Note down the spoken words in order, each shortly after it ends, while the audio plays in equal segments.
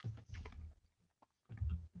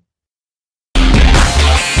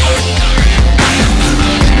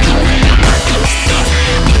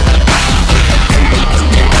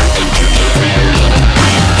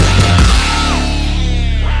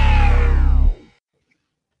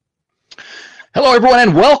Hello, everyone,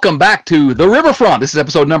 and welcome back to The Riverfront. This is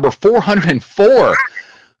episode number 404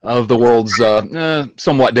 of the world's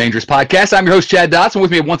somewhat dangerous podcast. I'm your host, Chad Dotson.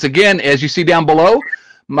 With me once again, as you see down below,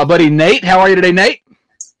 my buddy Nate. How are you today, Nate?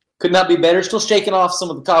 Could not be better. Still shaking off some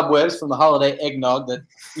of the cobwebs from the holiday eggnog that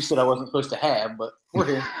you said I wasn't supposed to have, but we're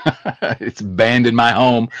here. It's banned in my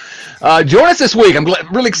home. Join us this week. I'm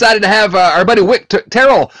really excited to have our buddy Wick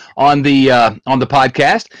Terrell on the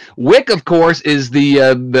podcast. Wick, of course, is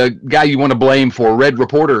the guy you want to blame for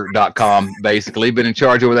RedReporter.com. Basically, been in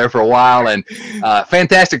charge over there for a while, and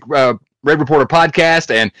fantastic Red Reporter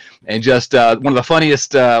podcast, and just one of the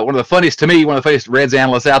funniest to me, one of the funniest Reds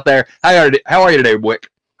analysts out there. How are you today, Wick?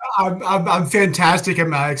 I'm fantastic.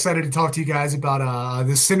 I'm excited to talk to you guys about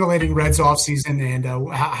the scintillating Reds offseason and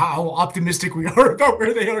how optimistic we are about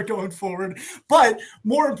where they are going forward. But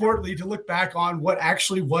more importantly, to look back on what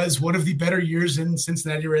actually was one of the better years in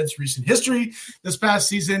Cincinnati Reds recent history this past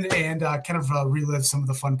season, and kind of relive some of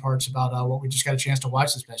the fun parts about what we just got a chance to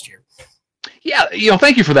watch this past year. Yeah,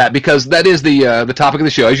 thank you for that, because that is the topic of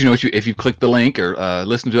the show. As you know, if you click the link or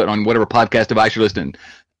listen to it on whatever podcast device you're listening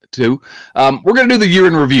to, we're going to do the year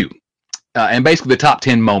in review and basically the top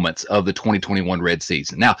 10 moments of the 2021 Reds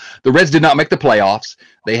season. Now, the Reds did not make the playoffs.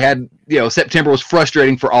 They had, September was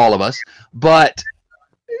frustrating for all of us, but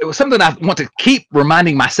it was something I want to keep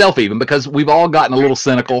reminding myself, even because we've all gotten a little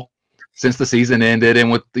cynical since the season ended,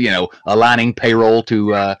 and with aligning payroll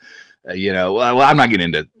to well, I'm not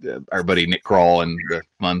getting into our buddy Nick Kroll and the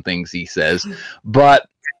fun things he says, but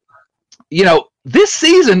this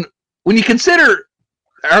season, when you consider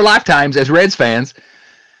our lifetimes as Reds fans,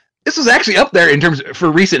 this was actually up there in terms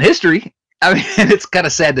for recent history. I mean, it's kind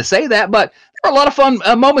of sad to say that, but there were a lot of fun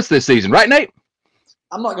moments this season, right, Nate?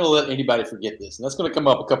 I'm not going to let anybody forget this, and that's going to come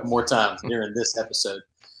up a couple more times during this episode,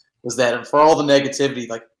 was that for all the negativity,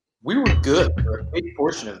 we were good for a big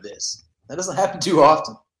portion of this. That doesn't happen too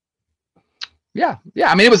often. Yeah.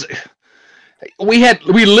 I mean,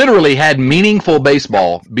 we literally had meaningful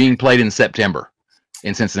baseball being played in September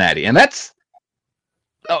in Cincinnati, and that's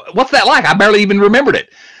what's that like? I barely even remembered it.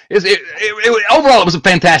 Overall, it was a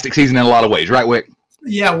fantastic season in a lot of ways, right, Wick?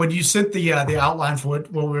 Yeah, when you sent the outline for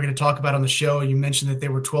what we were going to talk about on the show, you mentioned that they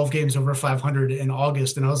were 12 games over 500 in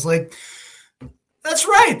August, and I was like, that's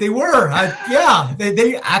right, they were.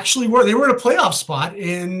 They actually were. They were in a playoff spot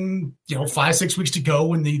in 5-6 weeks to go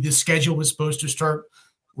when the schedule was supposed to start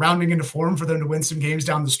rounding into form for them to win some games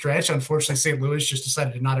down the stretch. Unfortunately, St. Louis just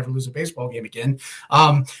decided to not ever lose a baseball game again.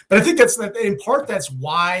 But I think that's in part that's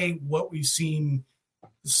why what we've seen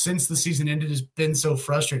since the season ended has been so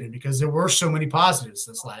frustrating, because there were so many positives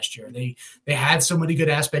this last year. They had so many good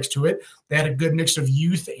aspects to it. They had a good mix of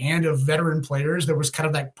youth and of veteran players. There was kind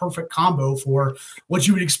of that perfect combo for what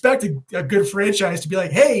you would expect a good franchise to be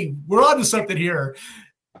like, hey, we're on to something here,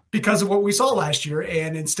 because of what we saw last year.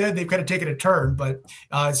 And instead they've kind of taken a turn. But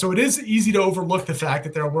so it is easy to overlook the fact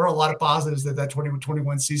that there were a lot of positives that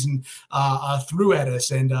 2021 season threw at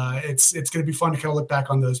us. And it's going to be fun to kind of look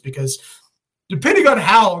back on those, because depending on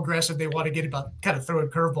how aggressive they want to get about kind of throwing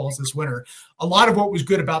curveballs this winter, a lot of what was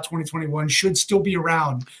good about 2021 should still be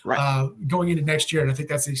around going into next year. And I think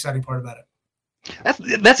that's the exciting part about it.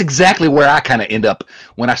 That's exactly where I kind of end up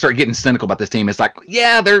when I start getting cynical about this team. It's like,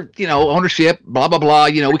 yeah, they're, ownership, blah, blah, blah.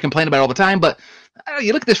 We complain about it all the time, but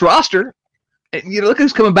you look at this roster, and look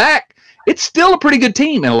who's coming back. It's still a pretty good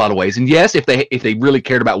team in a lot of ways. And yes, if they really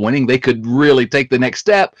cared about winning, they could really take the next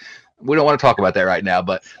step. We don't want to talk about that right now,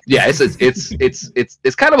 but yeah,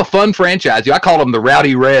 it's kind of a fun franchise. I called them the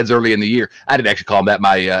Rowdy Reds early in the year. I didn't actually call them that.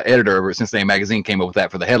 My editor over at Cincinnati Magazine came up with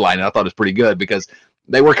that for the headline, and I thought it was pretty good because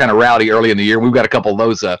they were kind of rowdy early in the year. We've got a couple of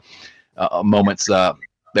those moments that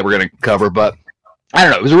we're going to cover, but I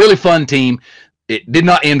don't know. It was a really fun team. It did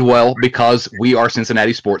not end well because we are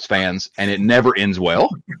Cincinnati sports fans, and it never ends well.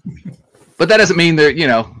 But that doesn't mean that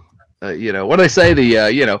what do they say?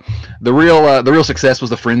 The real success was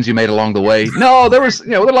the friends you made along the way. No, there was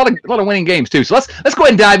a lot of winning games too. So let's go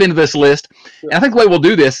ahead and dive into this list. And I think the way we'll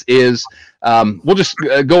do this is we'll just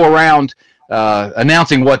go around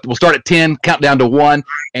announcing what we'll start at 10, count down to 1,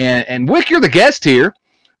 and Wick, you're the guest here.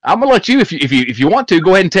 I'm gonna let you, if you want to,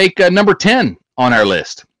 go ahead and take number 10 on our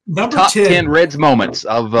list. Top 10 Reds moments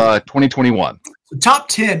of 2021. Top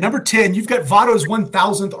 10, number 10, you've got Votto's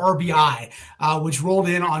 1,000th RBI, which rolled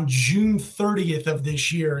in on June 30th of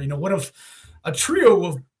this year. One of a trio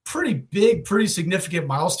of pretty big, pretty significant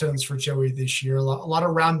milestones for Joey this year. A lot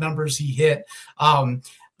of round numbers he hit.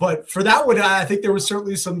 But for that one, I think there was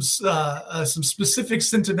certainly some specific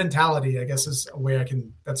sentimentality, I guess is a way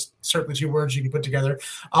that's certainly 2 words you can put together,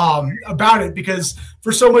 about it, because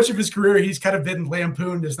for so much of his career, he's kind of been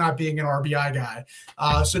lampooned as not being an RBI guy.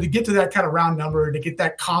 So to get to that kind of round number, to get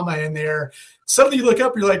that comma in there, suddenly you look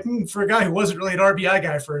up, you're like, for a guy who wasn't really an RBI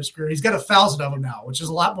guy for his career, he's got 1,000 of them now, which is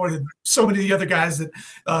a lot more than so many of the other guys that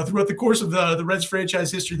throughout the course of the Reds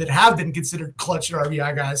franchise history that have been considered clutch and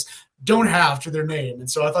RBI guys don't have to their name. And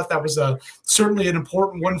so I thought that was certainly an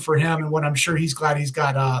important one for him, and one I'm sure he's glad he's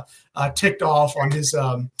got ticked off on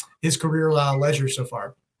his career ledger so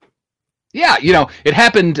far. Yeah, it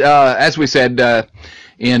happened, as we said,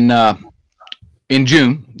 in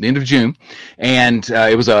June, the end of June, and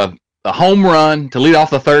it was a home run to lead off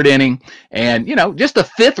the 3rd inning, and just the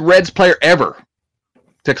 5th Reds player ever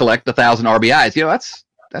to collect 1,000 RBIs.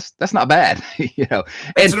 That's not bad,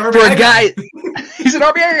 And for a guy, he's an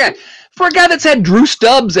RBI guy. For a guy that's had Drew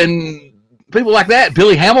Stubbs and people like that,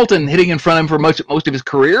 Billy Hamilton hitting in front of him for most of his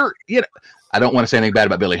career, I don't want to say anything bad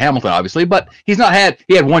about Billy Hamilton, obviously, but he had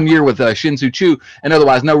 1 year with Shin-Soo Choo, and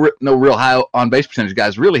otherwise no real high on base percentage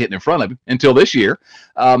guys really hitting in front of him until this year.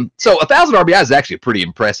 So 1,000 RBIs is actually a pretty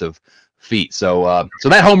impressive feat. So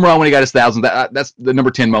that home run when he got his 1,000, that's the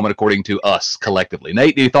number 10 moment according to us collectively.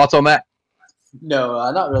 Nate, any thoughts on that?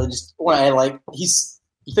 No, not really. Just want to add,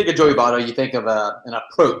 you think of Joey Votto, you think of an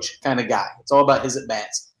approach kind of guy. It's all about his at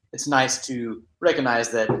bats. It's nice to recognize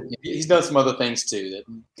that he's done some other things too. That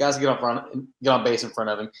guys get on base in front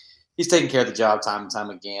of him. He's taking care of the job time and time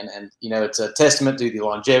again, and it's a testament to the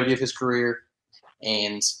longevity of his career.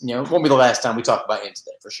 And it won't be the last time we talk about him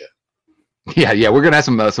today for sure. Yeah, we're gonna have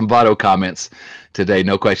some Votto comments today,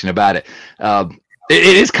 no question about it.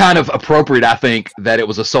 It is kind of appropriate, I think, that it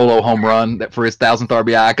was a solo home run for his 1,000th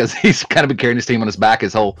RBI, because he's kind of been carrying his team on his back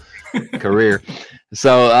his whole career.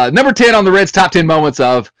 So number 10 on the Reds' top 10 moments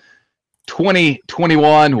of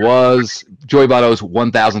 2021 was Joey Votto's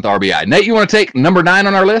 1,000th RBI. Nate, you want to take number 9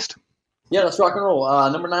 on our list? Yeah, let's rock and roll.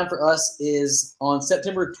 Number 9 for us is on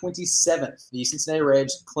September 27th. The Cincinnati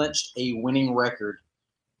Reds clinched a winning record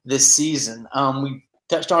this season. We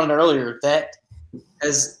touched on it earlier. That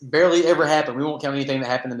has barely ever happened. We won't count anything that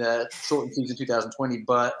happened in the shortened season 2020,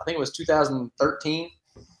 but I think it was 2013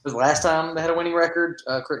 was the last time they had a winning record.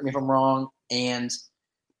 Correct me if I'm wrong. And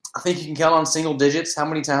I think you can count on single digits how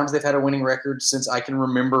many times they've had a winning record since I can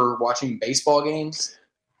remember watching baseball games.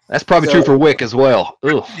 That's probably true for Wick as well.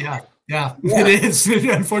 Ugh. Yeah, it is.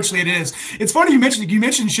 Unfortunately, it is. It's funny you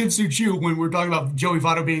mentioned Shin-Soo Choo when we're talking about Joey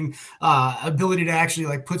Votto being ability to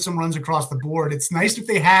actually put some runs across the board. It's nice if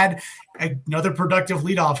they had another productive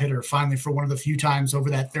leadoff hitter finally for one of the few times over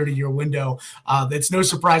that 30-year window. It's no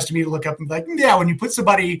surprise to me to look up and be like, yeah, when you put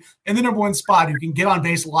somebody in the number 1 spot who can get on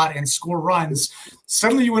base a lot and score runs,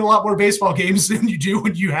 suddenly you win a lot more baseball games than you do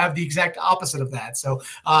when you have the exact opposite of that. So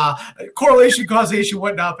correlation, causation,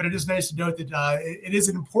 whatnot, but it is nice to note that it is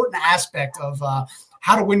an important aspect of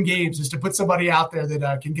how to win games is to put somebody out there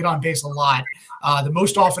that can get on base a lot, the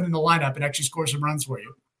most often in the lineup, and actually score some runs for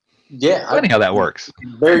you. Yeah. Funny how that works.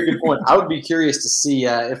 Very good point. I would be curious to see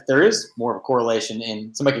if there is more of a correlation,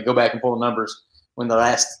 and somebody could go back and pull the numbers when the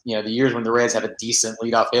last, the years when the Reds have a decent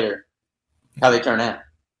leadoff hitter, how they turn out.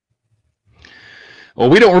 Well,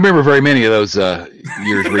 we don't remember very many of those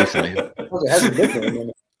years recently.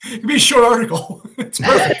 It could be a short article. It's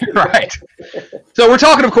perfect. Right. So we're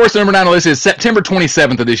talking, of course, the number 9 on the list is September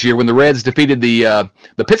 27th of this year when the Reds defeated the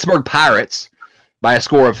Pittsburgh Pirates by a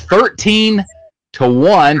score of 13-1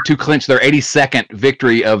 to clinch their 82nd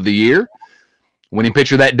victory of the year. Winning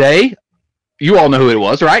pitcher that day, you all know who it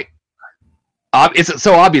was, right? It's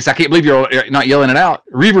so obvious. I can't believe you're not yelling it out.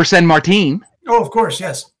 Reiver Sanmartin. Oh, of course,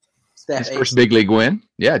 yes. His first big league win.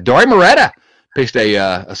 Yeah, Dory Moretta pitched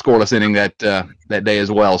a scoreless inning that day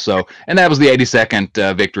as well. So, and that was the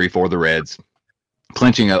 82nd victory for the Reds,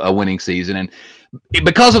 clinching a winning season. And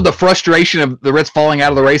because of the frustration of the Reds falling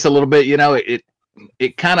out of the race a little bit,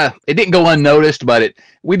 it didn't go unnoticed, but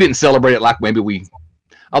we didn't celebrate it like maybe we.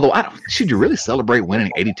 Although should you really celebrate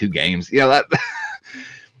winning 82 games? That.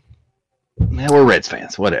 We're Reds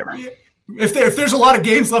fans, whatever. If there's a lot of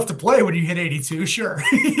games left to play when you hit 82, sure.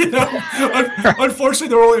 Unfortunately,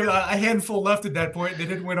 there were only a handful left at that point. They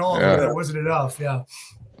didn't win all of them. That wasn't enough. Yeah.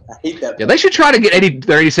 I hate that. Yeah, they should try to get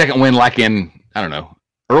their 82nd win like in, I don't know,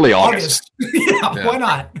 early August. Yeah, why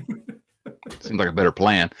not? Seems like a better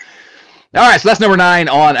plan. All right, so that's number 9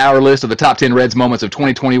 on our list of the top 10 Reds moments of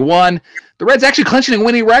 2021. The Reds actually clinching a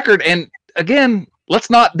winning record, and again, let's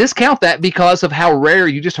not discount that because of how rare.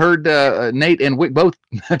 You just heard Nate and Wick both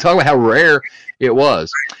talk about how rare it was.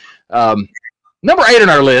 Number 8 on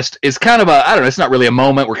our list is kind of I don't know, it's not really a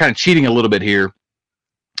moment. We're kind of cheating a little bit here.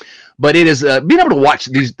 but it is being able to watch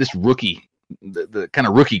this rookie, the kind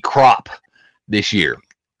of rookie crop this year.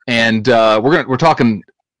 And we're talking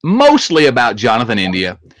mostly about Jonathan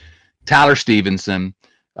India, Tyler Stevenson,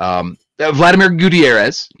 Vladimir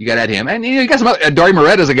Gutierrez. You got to add him, and you got some. Dauri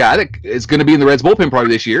Moreta's a guy that is going to be in the Reds bullpen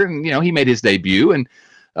probably this year, and he made his debut. And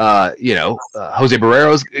Jose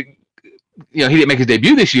Barrero's. He didn't make his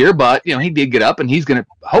debut this year, but he did get up, and he's going to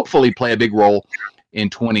hopefully play a big role in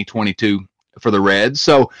 2022 for the Reds.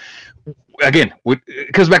 So again,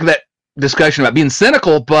 it comes back to that discussion about being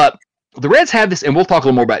cynical, but the Reds have this, and we'll talk a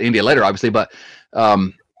little more about India later, obviously, but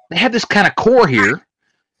they have this kind of core here,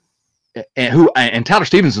 and Tyler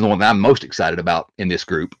Stevenson is the one that I'm most excited about in this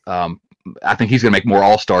group. I think he's going to make more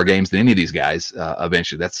All-Star games than any of these guys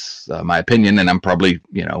eventually. That's my opinion, and I'm probably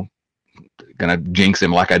going to jinx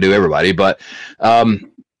him like I do everybody. But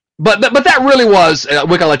that really was,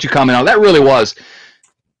 Wick, I'll let you comment on. That really was,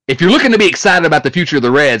 if you're looking to be excited about the future of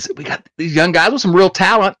the Reds, we got these young guys with some real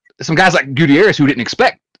talent, some guys like Gutierrez who didn't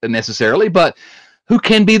expect necessarily, but who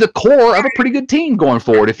can be the core of a pretty good team going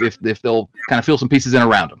forward if they'll kind of fill some pieces in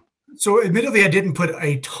around them. So admittedly, I didn't put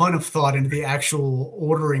a ton of thought into the actual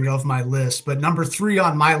ordering of my list, but number 3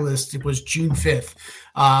 on my list, it was June 5th,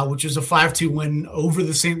 which was a 5-2 win over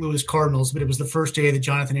the St. Louis Cardinals, but it was the first day that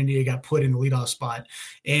Jonathan India got put in the leadoff spot.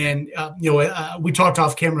 And, we talked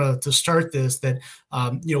off camera to start this that,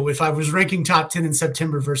 if I was ranking top 10 in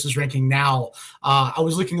September versus ranking now, I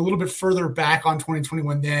was looking a little bit further back on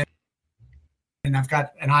 2021 then, and I've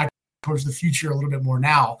got an eye towards the future a little bit more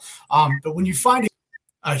now. But when you find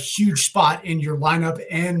a huge spot in your lineup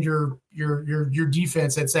and your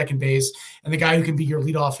defense at second base, and the guy who can be your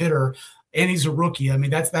leadoff hitter, and he's a rookie. I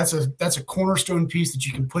mean, that's a cornerstone piece that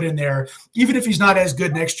you can put in there, even if he's not as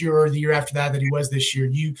good next year or the year after that he was this year.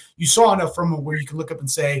 You saw enough from him where you can look up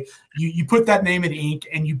and say you put that name in ink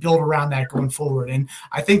and you build around that going forward. And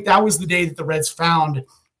I think that was the day that the Reds found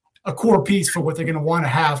a core piece for what they're going to want to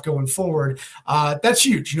have going forward. That's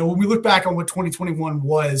huge. When we look back on what 2021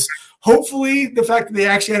 was, hopefully the fact that they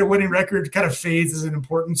actually had a winning record kind of fades as an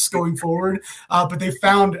importance going forward. But they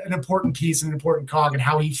found an important piece and an important cog and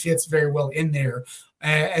how he fits very well in there.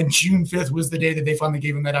 And June 5th was the day that they finally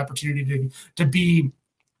gave him that opportunity to be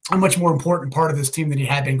a much more important part of this team than he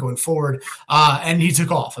had been going forward. And he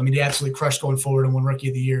took off. I mean, he absolutely crushed going forward and won Rookie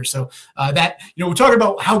of the Year. So we're talking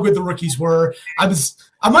about how good the rookies were.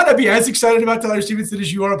 I might not be as excited about Tyler Stevenson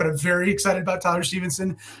as you are, but I'm very excited about Tyler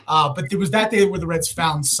Stevenson. But there was that day where the Reds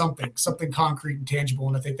found something concrete and tangible.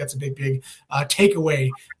 And I think that's a big takeaway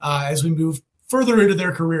as we move further into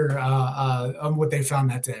their career on what they found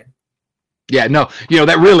that day. Yeah, no,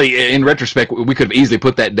 that really, in retrospect, we could have easily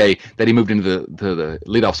put that day that he moved into the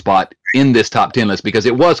leadoff spot in this top 10 list because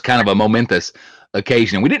it was kind of a momentous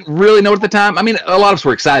occasion. We didn't really know at the time. I mean, a lot of us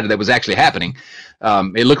were excited that was actually happening.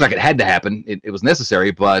 It looked like it had to happen. It was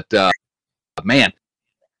necessary, but man,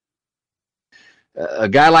 a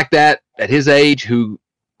guy like that at his age, who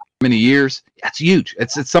many years, that's huge.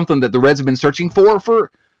 It's something that the Reds have been searching for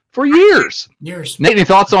years. Nate, any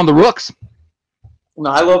thoughts on the rooks? No,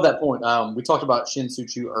 I love that point. We talked about Shin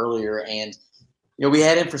Soo-Choo earlier, and we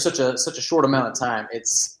had him for such a short amount of time.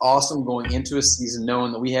 It's awesome going into a season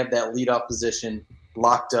knowing that we have that leadoff position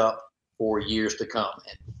locked up for years to come,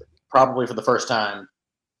 and probably for the first time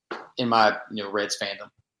in my Reds fandom.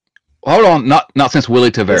 Hold on, not since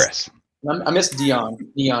Willie Taveras. I miss Deion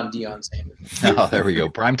Sanders. Oh, there we go,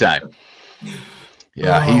 prime time.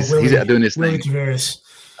 Yeah, he's out doing his thing. Taveras.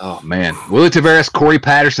 Oh, man. Willie Taveras, Corey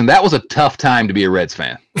Patterson. That was a tough time to be a Reds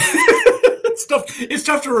fan. It's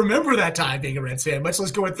tough to remember that time being a Reds fan, much less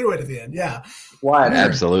going through it at the end. Yeah. Why?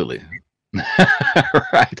 Absolutely.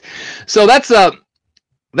 Right. So that's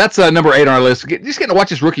number 8 on our list. Just getting to watch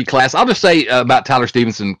this rookie class. I'll just say about Tyler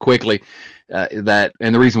Stevenson quickly that,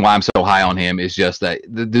 and the reason why I'm so high on him is just that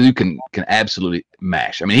the dude can absolutely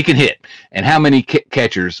mash. I mean, he can hit. And how many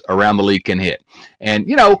catchers around the league can hit? And,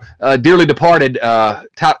 dearly departed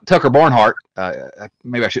Tucker Barnhart,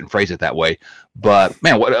 maybe I shouldn't phrase it that way, but,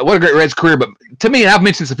 man, what a great Reds career. But to me, and I've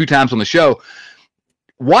mentioned this a few times on the show,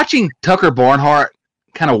 watching Tucker Barnhart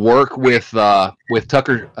kind of work with Tyler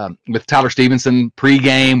Stevenson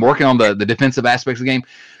pregame, working on the defensive aspects of the game,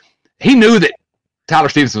 he knew that Tyler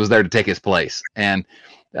Stevenson was there to take his place. And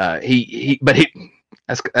that's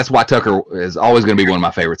why Tucker is always going to be one of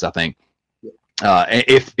my favorites, I think.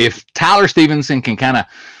 If Tyler Stevenson can kind of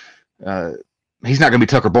he's not going to be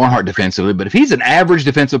Tucker Barnhart defensively, but if he's an average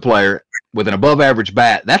defensive player with an above average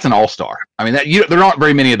bat, that's an all-star. I mean, there aren't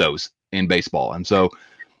very many of those in baseball. And so,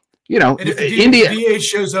 And if India DH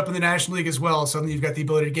shows up in the National League as well, suddenly you've got the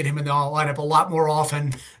ability to get him in the lineup a lot more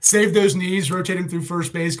often, save those knees, rotate him through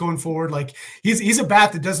first base going forward. Like he's a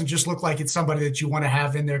bat that doesn't just look like it's somebody that you want to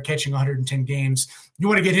have in there catching 110 games. You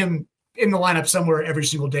want to get him in the lineup somewhere every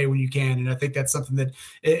single day when you can. And I think that's something that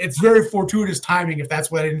it's very fortuitous timing if that's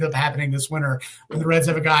what ended up happening this winter when the Reds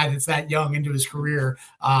have a guy that's that young into his career.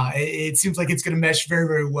 It seems like it's going to mesh very,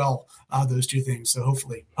 very well, those two things. So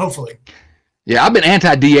hopefully. Yeah, I've been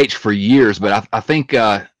anti-DH for years, but I think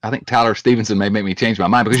Tyler Stevenson may make me change my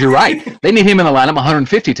mind because you're right. They need him in the lineup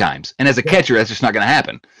 150 times. And as a catcher, that's just not going to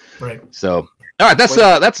happen. Right. So, all right,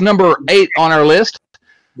 that's number 8 on our list.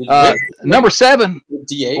 Number 7.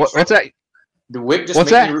 DH. What's that? The Wick just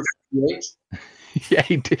What's made that? me root for DH. Yeah,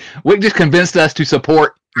 he did. Wick just convinced us to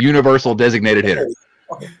support universal designated hitter.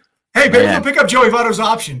 Hey, maybe we'll pick up Joey Votto's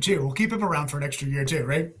option too. We'll keep him around for an extra year too,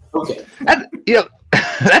 right? Okay.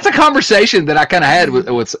 That's a conversation that I kind of had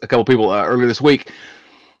with a couple people earlier this week.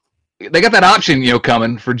 They got that option,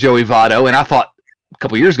 coming for Joey Votto, and I thought a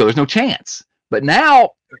couple years ago there's no chance. But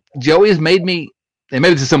now Joey has made me, and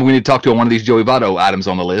maybe this is something we need to talk to on one of these Joey Votto items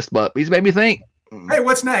on the list, but he's made me think. Hey,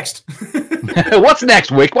 what's next? What's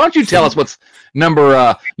next, Wick? Why don't you tell us what's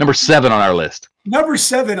number 7 on our list? Number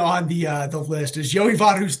 7 on the list is Joey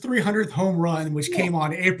Votto's 300th home run, which came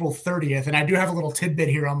on April 30th. And I do have a little tidbit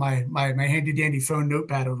here on my handy dandy phone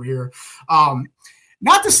notepad over here.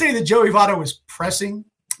 Not to say that Joey Votto was pressing,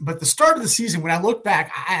 but the start of the season, when I look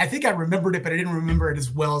back, I think I remembered it, but I didn't remember it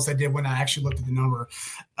as well as I did when I actually looked at the number.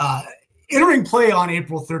 Entering play on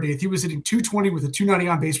April 30th, he was hitting 220 with a 290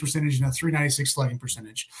 on base percentage and a 396 slugging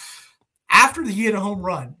percentage. After he hit a home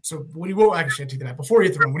run, so when he woke, actually I take that back, before he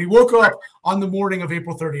hit the run, when he woke up on the morning of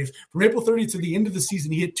April 30th, from April 30th to the end of the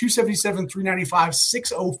season, he hit 277, 395,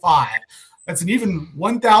 605. That's an even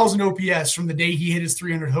 1,000 OPS from the day he hit his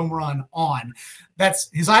 300 home run on. That's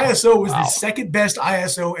his ISO was the second best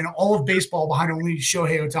ISO in all of baseball behind only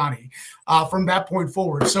Shohei Ohtani from that point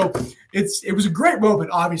forward. So it was a great moment,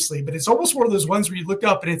 obviously, but it's almost one of those ones where you look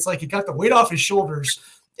up and it's like it got the weight off his shoulders.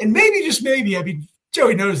 And maybe, just maybe, I mean,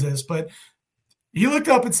 Joey knows this, but he looked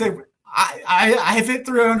up and said, I have hit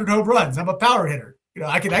 300 home runs. I'm a power hitter.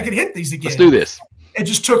 I can hit these again. Let's do this. It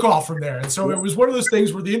just took off from there. And so it was one of those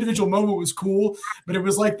things where the individual moment was cool, but it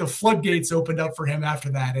was like the floodgates opened up for him after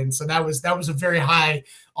that. And so that was a very high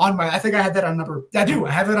on my, I think I had that on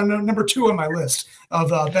I have it on number 2 on my list of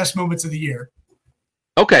best moments of the year.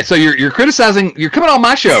 Okay. So you're criticizing, you're coming on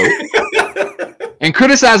my show and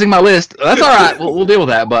criticizing my list. That's all right. We'll deal with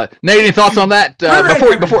that. But Nate, any thoughts on that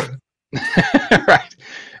before? Right.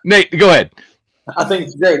 Nate, go ahead. I think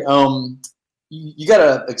it's great. You got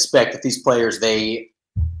to expect that these players, they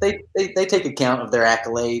take account of their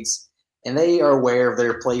accolades and they are aware of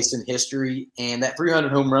their place in history. And that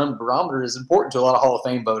 300 home run barometer is important to a lot of Hall of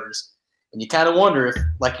Fame voters. And you kind of wonder if,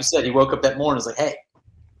 like you said, he woke up that morning and was like, hey,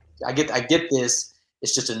 I get this.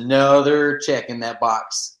 It's just another check in that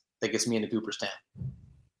box that gets me into Cooperstown.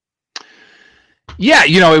 Yeah,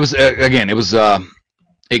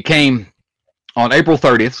 it came on April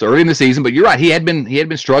 30th, so early in the season. But you're right, he had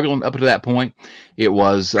been struggling up to that point. It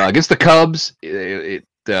was against the Cubs. It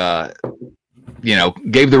gave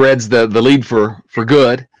the Reds the lead for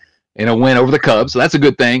good in a win over the Cubs. So that's a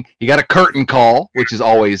good thing. He got a curtain call, which is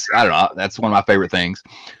always, I don't know, that's one of my favorite things.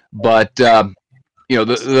 But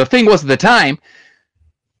the thing was at the time,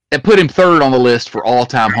 it put him 3rd on the list for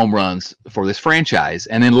all-time home runs for this franchise.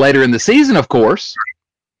 And then later in the season, of course,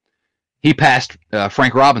 he passed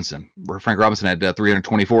Frank Robinson, where Frank Robinson had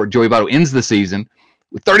 324. Joey Votto ends the season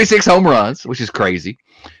with 36 home runs, which is crazy,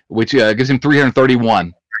 which gives him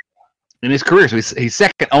 331 in his career. So he's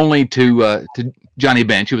second only to Johnny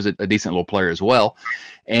Bench, who was a decent little player as well.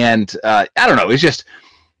 And I don't know, it's just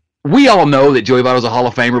we all know that Joey Votto's a Hall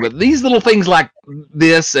of Famer, but these little things like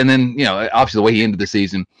this, and then obviously the way he ended the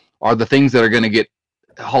season, are the things that are going to get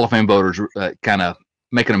Hall of Fame voters kind of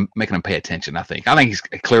making them pay attention. I think he's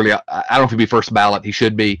clearly. I don't know if he'll be first ballot. He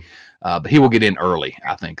should be, but he will get in early.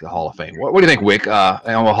 I think the Hall of Fame. What do you think, Wick? On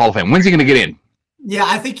the Hall of Fame, when's he going to get in? Yeah,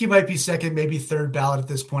 I think he might be second, maybe 3rd ballot at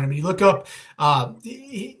this point. I mean, you look up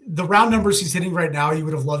the round numbers he's hitting right now. You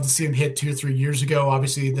would have loved to see him hit 2 or 3 years ago.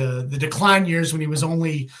 Obviously, the decline years when he was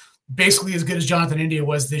only basically as good as Jonathan India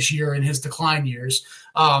was this year in his decline years,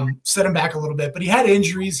 set him back a little bit. But he had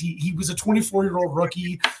injuries. He was a 24-year-old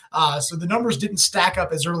rookie, so the numbers didn't stack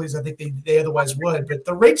up as early as I think they otherwise would. But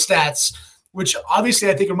the rate stats, which obviously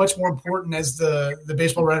I think are much more important as the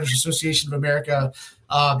Baseball Writers Association of America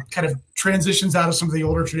kind of transitions out of some of the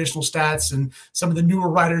older traditional stats and some of the newer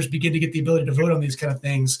writers begin to get the ability to vote on these kind of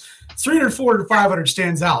things. 300, 400, 500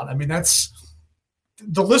 stands out. I mean, that's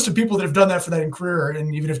the list of people that have done that for that in career,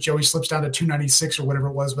 and even if Joey slips down to 296 or whatever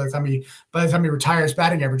it was by the time he retires,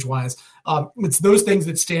 batting average wise, it's those things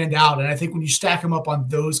that stand out. And I think when you stack him up on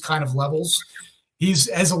those kind of levels, he's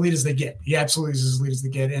as elite as they get. He absolutely is as elite as they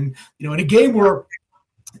get. And in a game where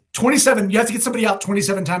 27, you have to get somebody out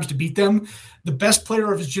 27 times to beat them. The best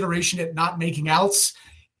player of his generation at not making outs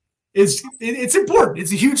it's important.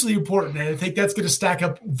 It's hugely important. And I think that's going to stack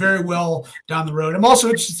up very well down the road. I'm also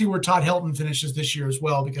interested to see where Todd Helton finishes this year as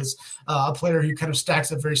well, because a player who kind of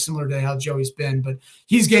stacks up very similar to how Joey's been, but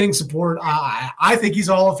he's gaining support. I think he's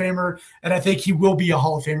a Hall of Famer, and I think he will be a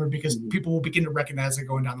Hall of Famer because people will begin to recognize it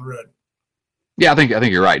going down the road. Yeah, I think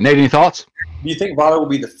you're right. Nate, any thoughts? Do you think Votto will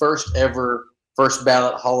be the first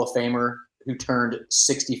ballot Hall of Famer who turned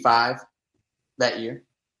 65 that year?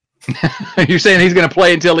 You're saying he's going to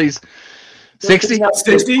play until he's 60?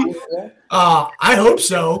 60? I hope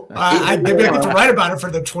so. Maybe I get to write about it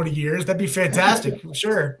for the 20 years. That'd be fantastic.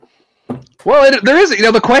 Sure. Well, there is,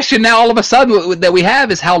 the question now all of a sudden that we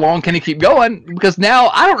have is how long can he keep going? Because now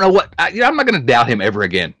I don't know I'm not going to doubt him ever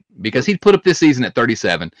again, because he put up this season at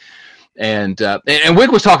 37. And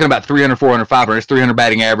Wick was talking about 300, 400, 500. It's 300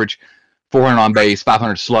 batting average, 400 on base,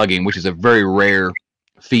 500 slugging, which is a very rare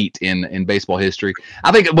feat in baseball history.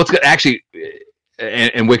 I think what's good, actually,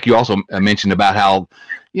 and Wick, you also mentioned about how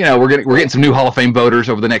we're getting some new Hall of Fame voters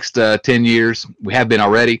over the next 10 years. We have been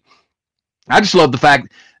already. I just love the fact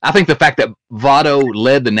that Votto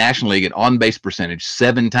led the National League in on base percentage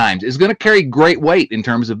 7 times is going to carry great weight in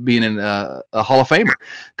terms of being a Hall of Famer.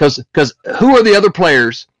 Because who are the other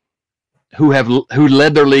players who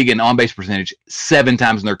led their league in on base percentage 7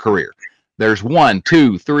 times in their career? There's 1,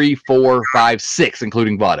 2, 3, 4, 5, 6,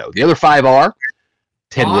 including Votto. The other 5 are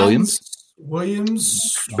Ted Williams,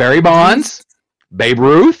 Barry Bonds, Babe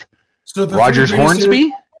Ruth, Rogers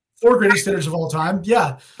Hornsby. 4 greatest hitters of all time.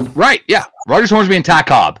 Yeah. Right, yeah. Rogers Hornsby and Ty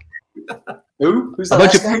Cobb. Who's a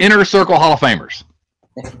bunch of inner circle Hall of Famers.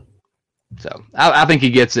 So I think he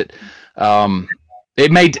gets it.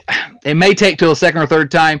 It may take till the second or third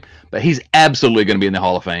time, but he's absolutely going to be in the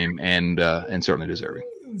Hall of Fame and certainly deserving.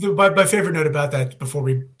 My favorite note about that, before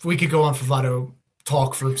we could go on for Votto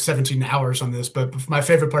talk for 17 hours on this, but my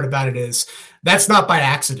favorite part about it is that's not by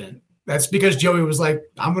accident. That's because Joey was like,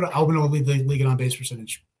 I'm gonna lead the league in on base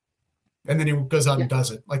percentage, and then he goes out and does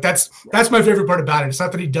it. Like that's my favorite part about it. It's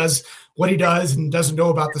not that he does what he does and doesn't know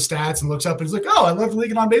about the stats and looks up and he's like, oh, I love the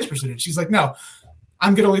league in on base percentage. He's like, no,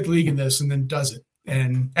 I'm gonna lead the league in this, and then does it.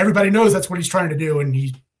 And everybody knows that's what he's trying to do, and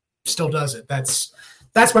he still does it. That's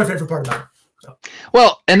my favorite part about it. So.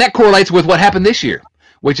 Well, and that correlates with what happened this year,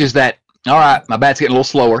 which is that, all right, my bat's getting a little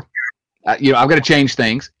slower. I've got to change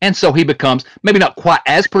things. And so he becomes maybe not quite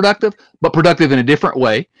as productive, but productive in a different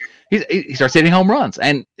way. He starts hitting home runs,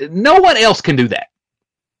 and no one else can do that.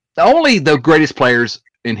 Only the greatest players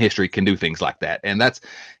in history can do things like that. And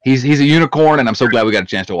he's a unicorn, and I'm so glad we got a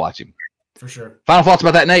chance to watch him. For sure. Final thoughts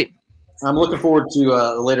about that, Nate? I'm looking forward to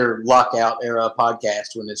the later lockout era podcast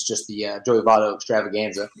when it's just the Joey Votto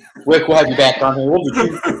extravaganza. Wick, we'll have you back on here. We'll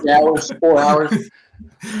do 2 hours, 4 hours.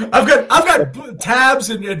 I've got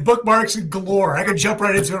tabs and bookmarks and galore. I can jump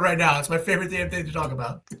right into it right now. It's my favorite damn thing to talk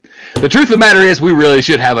about. The truth of the matter is, we really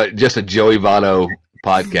should have just a Joey Votto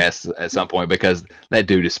podcast at some point, because that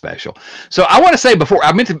dude is special. So I want to say, before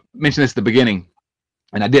I meant to mention this at the beginning,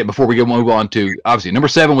 and I did before we move on to, obviously, number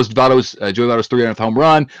 7 was Joey Votto's 300th home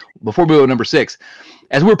run. Before we go to number 6,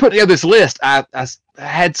 as we were putting together this list, I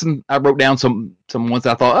wrote down some ones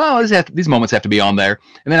that I thought, oh, these moments have to be on there.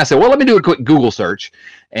 And then I said, well, let me do a quick Google search.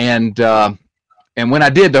 And when I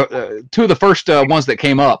did, 2 of the first ones that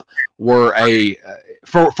came up were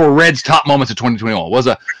for Reds' top moments of 2021. Was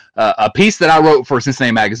a piece that I wrote for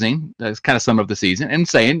Cincinnati Magazine. That's kind of summed up the season and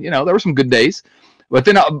saying, there were some good days. But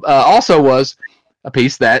then also was a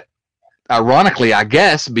piece that, ironically, I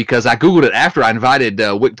guess, because I Googled it after I invited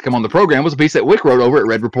Wick to come on the program, was a piece that Wick wrote over at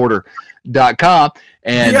redreporter.com.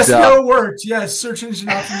 And yes, it worked. Yes, search engine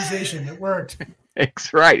optimization. It worked.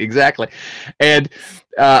 That's right, exactly. And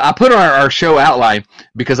I put on our show outline,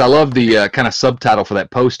 because I love the kind of subtitle for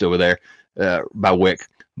that post over there by Wick.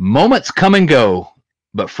 Moments come and go,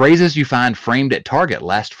 but phrases you find framed at Target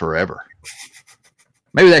last forever.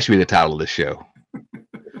 Maybe that should be the title of this show.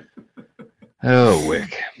 Oh,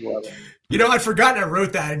 Wick. I'd forgotten I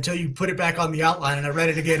wrote that until you put it back on the outline, and I read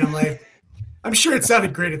it again. I'm like, I'm sure it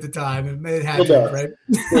sounded great at the time. It had to, right?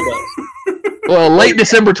 Well, late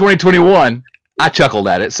December 2021, I chuckled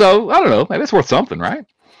at it. So, I don't know. Maybe it's worth something, right?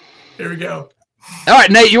 Here we go. All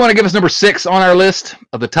right, Nate, you want to give us number 6 on our list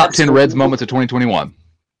of the top 10 Reds moments of 2021?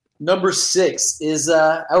 Number 6 is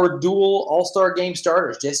our dual All-Star Game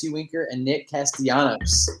starters, Jesse Winker and Nick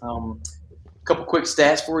Castellanos. A couple quick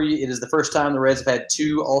stats for you. It is the first time the Reds have had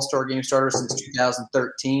 2 All-Star Game starters since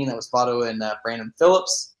 2013. That was Votto and Brandon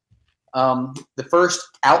Phillips. The first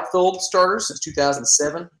outfield starter since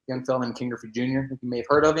 2007, young fellow named King Griffey Jr. I think you may have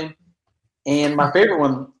heard of him. And my favorite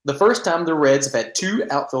one, the first time the Reds have had 2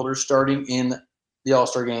 outfielders starting in the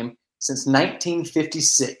All-Star Game since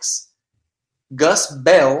 1956. Gus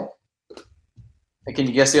Bell. And can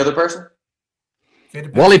you guess the other person?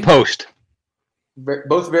 Wally Post.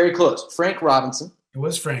 Both very close. Frank Robinson. It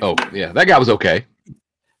was Frank. Oh, yeah. That guy was okay.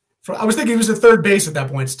 I was thinking he was at third base at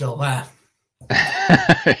that point still. Yeah.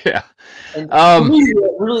 And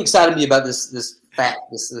what really excited me about this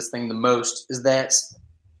thing the most is that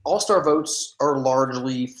All-Star votes are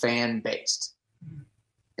largely fan-based.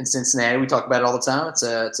 In Cincinnati, we talk about it all the time.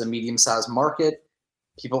 It's a medium-sized market.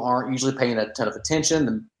 People aren't usually paying a ton of attention.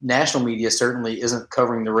 The national media certainly isn't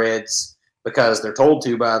covering the Reds because they're told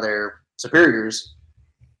to by their superiors.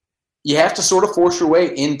 You have to sort of force your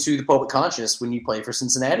way into the public consciousness when you play for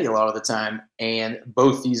Cincinnati a lot of the time, and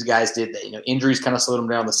both these guys did that. You know, injuries kind of slowed them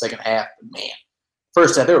down in the second half. Man,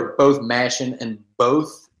 first half they were both mashing and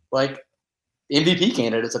both like MVP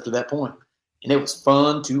candidates up to that point, and it was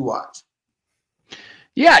fun to watch.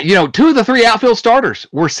 Yeah, 2 of the 3 outfield starters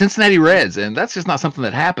were Cincinnati Reds, and that's just not something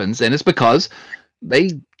that happens, and it's because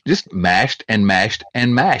they just mashed and mashed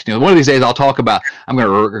and mashed. One of these days I'll talk about,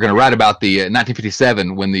 we're going to write about the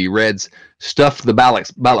 1957 when the Reds stuffed the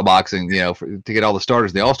ballot box and, to get all the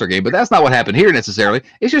starters in the All-Star game, but that's not what happened here necessarily.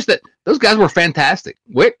 It's just that those guys were fantastic.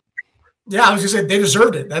 Wick? Yeah, I was going to say they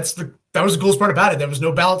deserved it. That was the coolest part about it. There was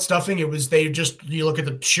no ballot stuffing. It was you look at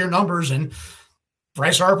the sheer numbers, and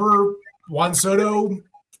Bryce Harper, Juan Soto,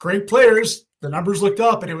 great players. The numbers looked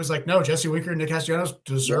up, and it was like, no, Jesse Winker and Nick Castellanos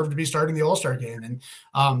deserve to be starting the All-Star game. And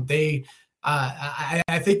I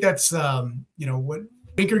think that's, what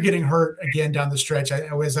Winker getting hurt again down the stretch.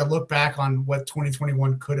 As I look back on what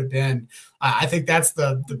 2021 could have been, I think that's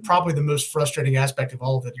the probably the most frustrating aspect of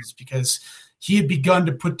all of it, is because he had begun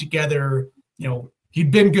to put together,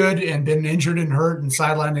 he'd been good and been injured and hurt and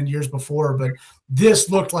sidelined in years before, but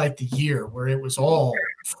this looked like the year where it was all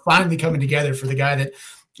finally coming together for the guy that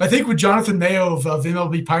I think with Jonathan Mayo of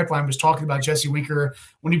MLB Pipeline was talking about Jesse Winker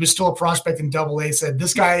when he was still a prospect in Double-A, said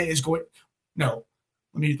this guy is going – no,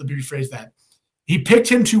 let me rephrase that. He picked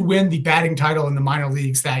him to win the batting title in the minor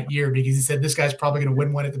leagues that year because he said this guy's probably going to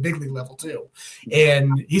win one at the big league level too.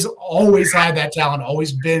 And he's always had that talent,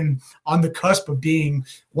 always been on the cusp of being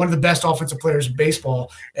one of the best offensive players in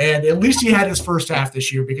baseball. And at least he had his first half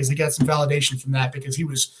this year because he got some validation from that because he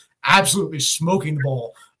was absolutely smoking the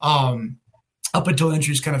ball up until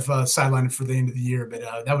injuries kind of sidelined for the end of the year.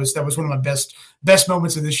 But that was one of my best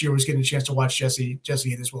moments of this year, was getting a chance to watch Jesse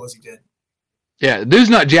hit as well as he did. Yeah, dude's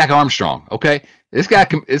not Jack Armstrong, okay? This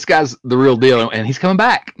guy's the real deal, and he's coming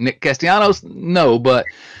back. Nick Castellanos, no, but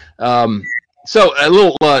so a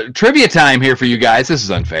little trivia time here for you guys. This is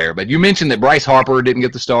unfair, but you mentioned that Bryce Harper didn't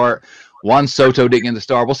get the start. Juan Soto didn't get the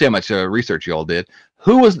start. We'll see how much research you all did.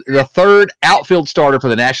 Who was the third outfield starter for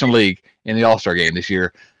the National League in the All-Star game this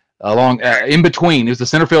year? In between, it was the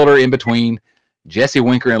center fielder in between Jesse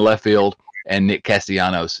Winker in left field and Nick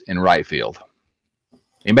Castellanos in right field.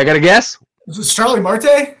 Anybody got a guess? Was it Starling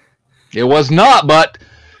Marte? It was not, but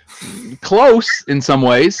close in some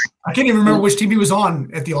ways. I can't even remember which team he was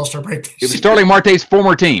on at the All-Star break. It was Starling Marte's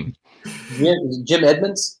former team. Jim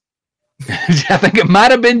Edmonds? I think it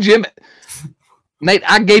might have been Jim. Nate,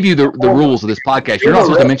 I gave you the rules of this podcast. You're not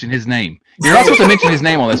supposed to mention his name. You're not supposed to mention his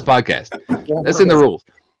name on this podcast. That's in the rules.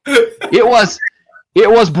 It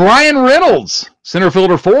was Brian Reynolds, center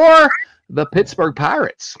fielder for the Pittsburgh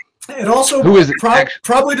Pirates. And also, who is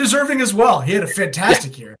probably deserving as well. He had a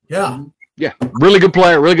fantastic year. Yeah. Yeah. Really good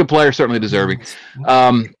player, certainly deserving.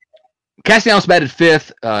 Castellanos batted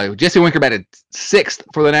fifth. Jesse Winker batted sixth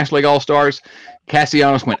for the National League All-Stars.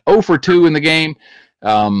 Castellanos went 0 for 2 in the game.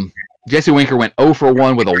 Jesse Winker went 0 for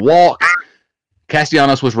 1 with a walk.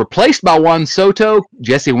 Castellanos was replaced by Juan Soto.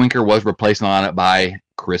 Jesse Winker was replaced on it by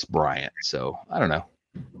Chris Bryant. So, I don't know.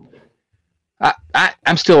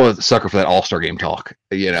 I'm still a sucker for that All-Star game talk.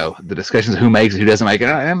 The discussions of who makes it, who doesn't make it.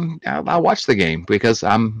 I watch the game because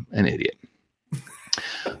I'm an idiot.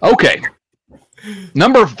 Okay.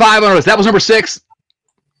 Number 5 on our list. That was number 6.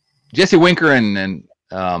 Jesse Winker and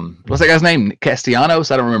what's that guy's name?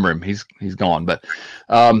 Castellanos? I don't remember him. He's gone. But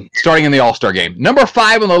starting in the All-Star game. Number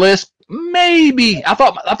 5 on the list. Maybe I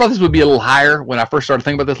thought this would be a little higher when I first started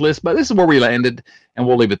thinking about this list, but this is where we landed, and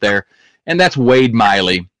we'll leave it there. And that's Wade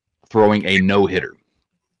Miley throwing a no-hitter.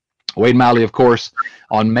 Wade Miley, of course,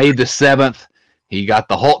 on May the 7th, he got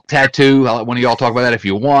the Hulk tattoo. I'll let one of y'all talk about that if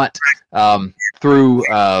you want. Through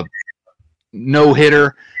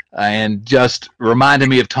no-hitter. and just reminded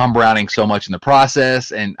me of Tom Browning so much in the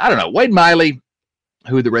process. And I don't know, Wade Miley,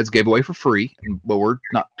 who the Reds gave away for free, but we're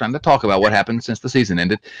not trying to talk about what happened since the season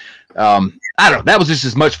ended. I don't know. That was just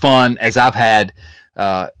as much fun as I've had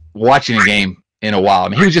watching a game in a while. I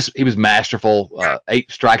mean, he was masterful. 8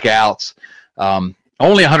 strikeouts,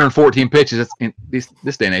 only 114 pitches. That's in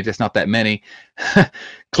this day and age, that's not that many.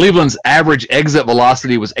 Cleveland's average exit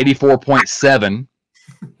velocity was 84.7.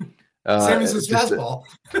 Same as his fastball.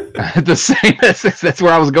 The same. That's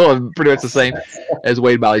where I was going. Pretty much the same as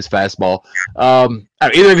Wade Miley's fastball. Either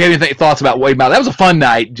of you have any thoughts about Wade Miley? That was a fun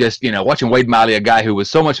night. Just watching Wade Miley, a guy who was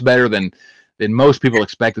so much better than most people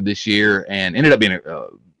expected this year, and ended up being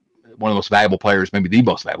one of the most valuable players, maybe the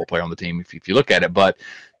most valuable player on the team if you look at it. But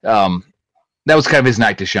that was kind of his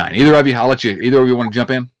night to shine. Either of you want to jump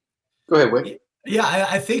in? Go ahead, Wade. Yeah,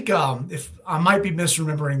 I think if I might be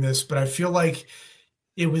misremembering this, but I feel like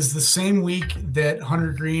it was the same week that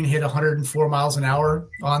Hunter Green hit 104 miles an hour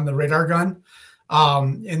on the radar gun.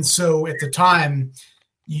 And so at the time,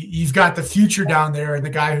 you've got the future down there, and the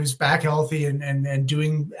guy who's back healthy and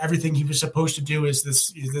doing everything he was supposed to do is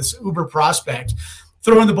this uber prospect,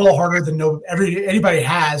 throwing the ball harder than anybody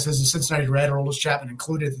has as a Cincinnati Red, or Aroldis Chapman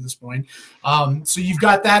included at this point. So you've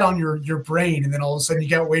got that on your brain, and then all of a sudden you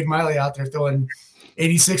got Wade Miley out there throwing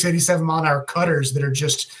 86, 87 mile an hour cutters that are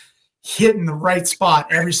just hitting the right spot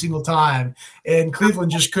every single time, and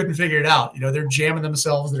Cleveland just couldn't figure it out. They're jamming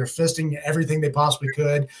themselves, they're fisting everything they possibly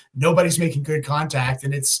could. Nobody's making good contact,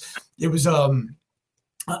 and it was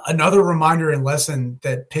another reminder and lesson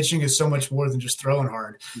that pitching is so much more than just throwing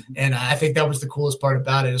hard. Mm-hmm. And I think that was the coolest part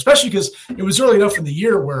about it, especially because it was early enough in the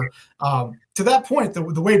year where to that point,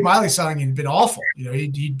 the Wade Miley signing had been awful.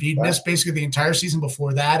 He'd missed basically the entire season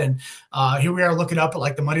before that. And here we are looking up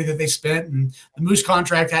at the money that they spent, and the Moose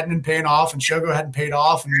contract hadn't been paying off, and Shogo hadn't paid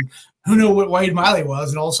off, and who knew what Wade Miley was.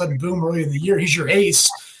 And all of a sudden, boom, early in the year, he's your ace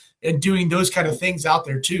and doing those kind of things out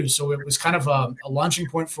there too. So it was kind of a launching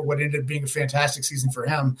point for what ended up being a fantastic season for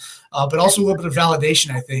him, but also a little bit of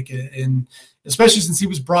validation, I think, and especially since he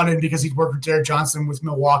was brought in because he'd worked with Derek Johnson with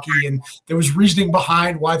Milwaukee, and there was reasoning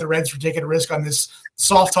behind why the Reds were taking a risk on this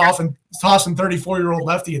soft tossing 34-year-old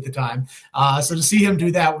lefty at the time. So to see him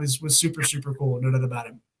do that was super, super cool. No doubt about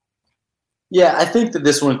it. Yeah, I think that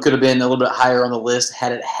this one could have been a little bit higher on the list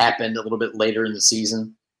had it happened a little bit later in the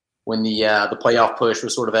season, when the playoff push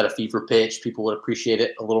was sort of at a fever pitch. People would appreciate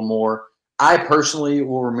it a little more. I personally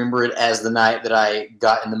will remember it as the night that I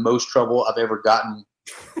got in the most trouble I've ever gotten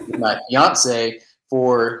with my fiance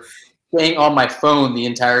for staying on my phone the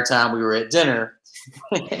entire time we were at dinner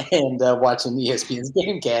and watching ESPN's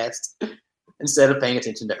Gamecast instead of paying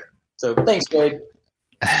attention to her. So thanks, Wade.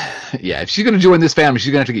 Yeah, if she's going to join this family,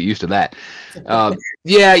 she's going to have to get used to that.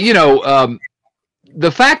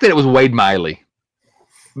 The fact that it was Wade Miley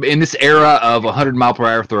in this era of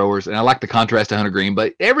 100-mile-per-hour throwers, and I like the contrast to Hunter Green,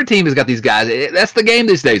 but every team has got these guys. That's the game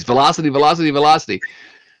these days, velocity, velocity, velocity.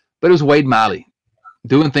 But it was Wade Miley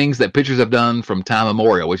doing things that pitchers have done from time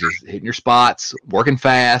immemorial, which is hitting your spots, working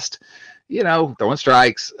fast, throwing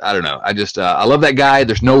strikes. I don't know. I love that guy.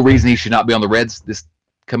 There's no reason he should not be on the Reds this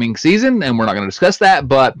coming season, and we're not going to discuss that,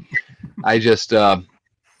 but I'm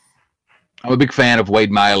a big fan of Wade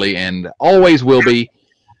Miley and always will be.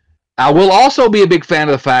 I will also be a big fan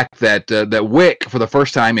of the fact that Wick, for the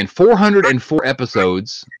first time in 404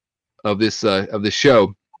 episodes of this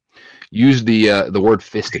show, used the word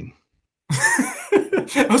fisting.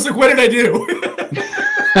 I was like, what did I do?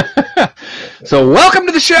 So welcome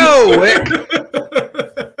to the show, Wick.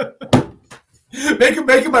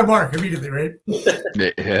 Making my mark immediately, right?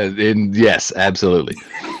 Yes, absolutely.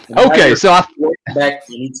 Okay, so back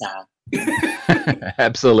anytime.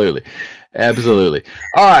 Absolutely.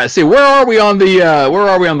 All right. See, where are we on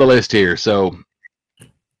the list here? So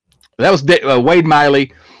that was Wade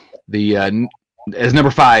Miley, as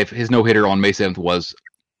number 5. His no hitter on May 7th was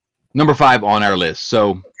number 5 on our list.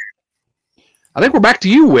 So I think we're back to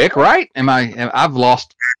you, Wick. Right? I've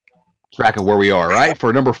lost track of where we are. Right,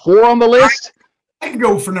 for number 4 on the list. I can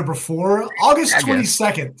go for number 4. August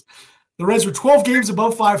 22nd. The Reds were 12 games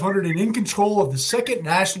above 500 and in control of the second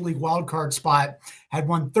National League wildcard spot, had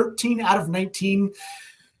won 13 out of 19.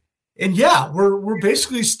 And yeah, we're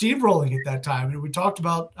basically steamrolling at that time. And we talked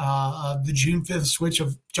about the June 5th switch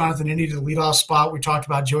of Jonathan India to the leadoff spot. We talked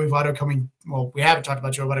about Joey Votto we haven't talked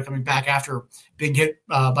about Joey Votto coming back after being hit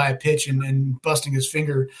by a pitch and busting his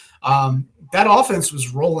finger. That offense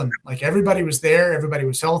was rolling. Everybody was there. Everybody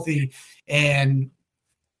was healthy. And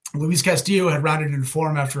Luis Castillo had rounded into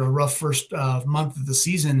form after a rough first month of the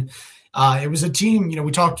season. It was a team,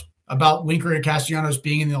 we talked about Winker and Castellanos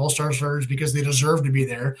being in the All-Star surge because they deserve to be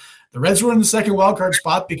there. The Reds were in the second wildcard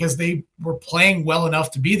spot because they were playing well enough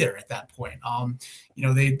to be there at that point.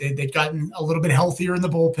 They'd gotten a little bit healthier in the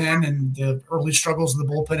bullpen, and the early struggles of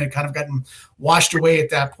the bullpen had kind of gotten washed away at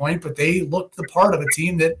that point, but they looked the part of a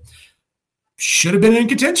team that should have been in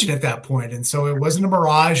contention at that point. And so it wasn't a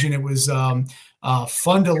mirage, and it was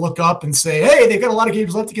fun to look up and say, hey, they got a lot of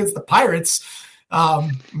games left against the Pirates.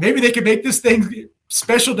 Maybe they could make this thing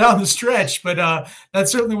special down the stretch, but that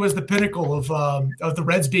certainly was the pinnacle of the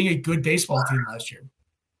Reds being a good baseball team last year.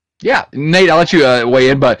 Yeah, Nate, I'll let you weigh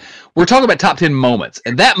in, but we're talking about top 10 moments,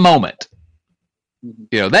 and that moment,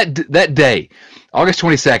 that day, August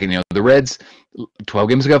 22nd, the Reds, 12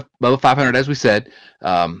 games ago, above 500, as we said,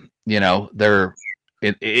 they're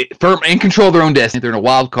in control of their own destiny. They're in a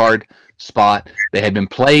wild card spot. They had been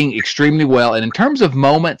playing extremely well, and in terms of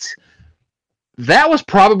moments, that was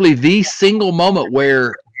probably the single moment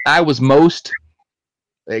where I was most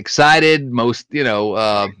excited, most,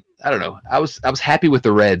 I don't know. I was happy with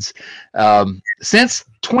the Reds since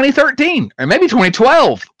 2013 or maybe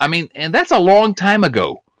 2012. I mean, and that's a long time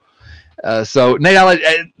ago. So, Nate,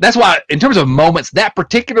 that's why, in terms of moments, that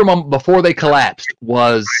particular moment before they collapsed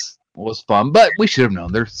was fun. But we should have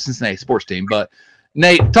known. They're a Cincinnati sports team. But,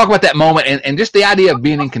 Nate, talk about that moment and just the idea of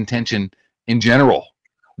being in contention in general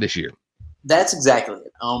this year. That's exactly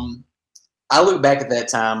it. I look back at that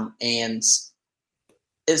time, and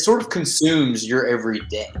it sort of consumes your every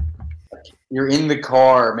day. You're in the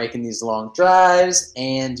car making these long drives,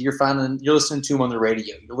 and you're listening to them on the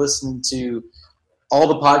radio. You're listening to all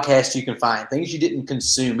the podcasts you can find, things you didn't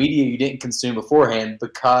consume, media you didn't consume beforehand,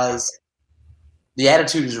 because the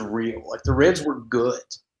attitude is real. Like, the Reds were good.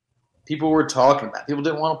 People were talking about it. People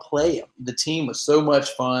didn't want to play them. The team was so much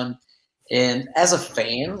fun. And as a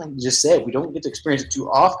fan, like you just said, we don't get to experience it too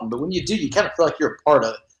often, but when you do, you kind of feel like you're a part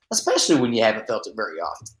of it, especially when you haven't felt it very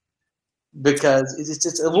often, because it's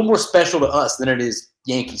just a little more special to us than it is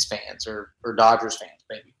Yankees fans or Dodgers fans,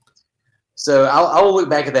 maybe. So I will look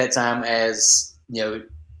back at that time as,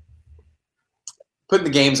 putting the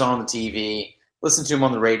games on the TV, listening to them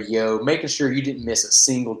on the radio, making sure you didn't miss a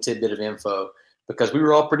single tidbit of info, because we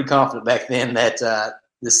were all pretty confident back then that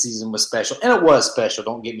this season was special. And it was special,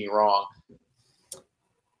 don't get me wrong.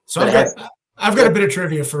 So I've got a bit of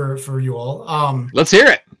trivia for you all. Let's hear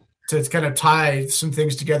it. To kind of tie some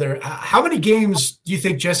things together. How many games do you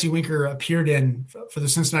think Jesse Winker appeared in for the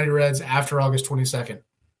Cincinnati Reds after August 22nd?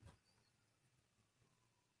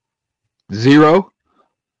 0.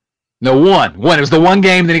 No, 1. It was the one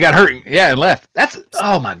game, then he got hurt. Yeah, and left.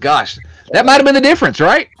 Oh my gosh. That might have been the difference,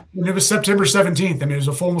 right? And it was September 17th. I mean, it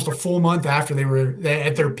was almost a full month after they were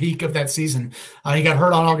at their peak of that season. He got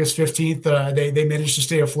hurt on August 15th. They managed to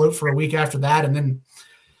stay afloat for a week after that. And then,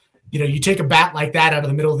 you take a bat like that out of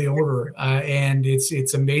the middle of the order, and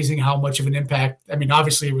it's amazing how much of an impact. I mean,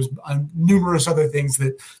 obviously it was numerous other things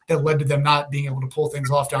that led to them not being able to pull things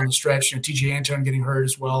off down the stretch. TJ Antone getting hurt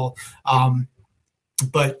as well.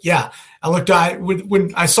 But yeah,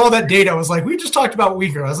 when I saw that data, I was like, we just talked about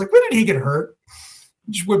Winker. I was like, when did he get hurt?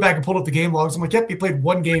 Just went back and pulled up the game logs. I'm like, yep, he played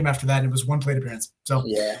one game after that, and it was one plate appearance. So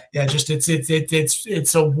yeah, just it's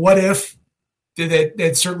a what if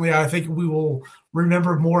that certainly I think we will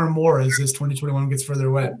remember more and more as this 2021 gets further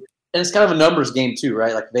away. And it's kind of a numbers game too,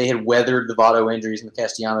 right? Like, they had weathered the Votto injuries and the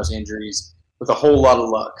Castellanos injuries with a whole lot of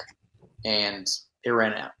luck, and it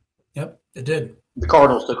ran out. Yep, it did. The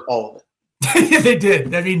Cardinals took all of it. Yeah, they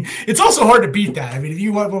did. I mean, it's also hard to beat that. I mean,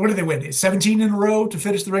 if what did they win? 17 in a row to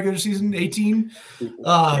finish the regular season? 18?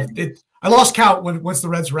 I lost count once the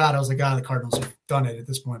Reds were out. I was like, the Cardinals have done it at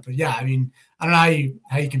this point. But yeah, I mean, I don't know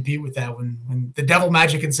how you compete with that when the devil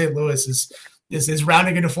magic in St. Louis is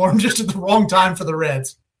rounding into form just at the wrong time for the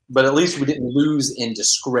Reds. But at least we didn't lose in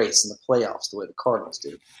disgrace in the playoffs the way the Cardinals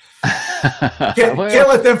did. Can't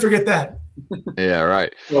let them forget that. Yeah,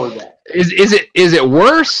 right. Is it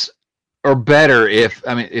worse or better if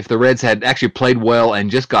the Reds had actually played well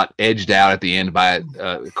and just got edged out at the end by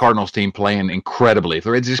a Cardinals team playing incredibly? If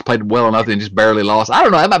the Reds just played well enough and just barely lost, I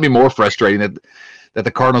don't know. That might be more frustrating that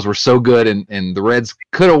the Cardinals were so good and the Reds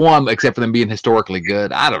could have won except for them being historically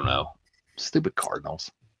good. I don't know. Stupid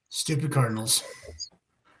Cardinals.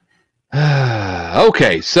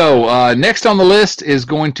 Okay, so next on the list is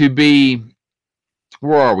going to be,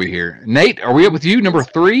 where are we here? Nate, are we up with you? Number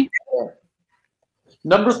 3?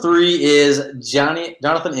 Number 3 is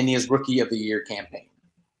Jonathan India's Rookie of the Year campaign.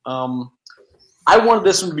 I wanted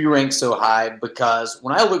this one to be ranked so high because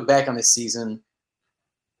when I look back on this season,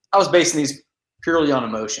 I was basing these purely on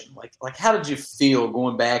emotion. Like how did you feel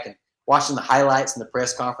going back and watching the highlights and the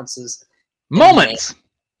press conferences? Moments.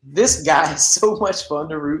 this guy is so much fun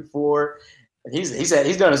to root for. He's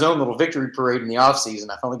done his own little victory parade in the offseason.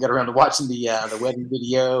 I finally got around to watching the wedding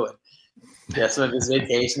video and some of his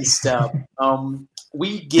vacation stuff.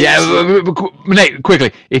 Nate,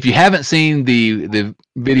 quickly, if you haven't seen the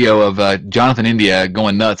video of Jonathan India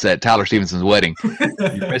going nuts at Tyler Stevenson's wedding,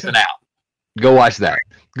 you're missing out. Go watch that.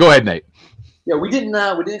 Go ahead, Nate. Yeah, we didn't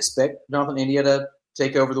expect Jonathan India to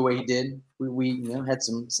take over the way he did. We had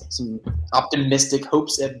some optimistic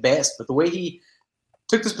hopes at best, but the way he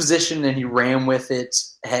took this position and he ran with it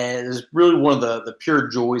has really one of the pure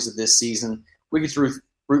joys of this season. We get to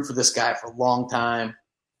root for this guy for a long time.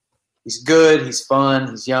 He's good, he's fun,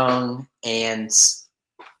 he's young, and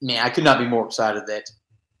man, I could not be more excited that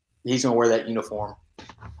he's going to wear that uniform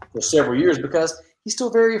for several years because he's still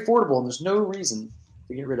very affordable and there's no reason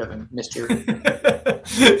to get rid of him, Mr.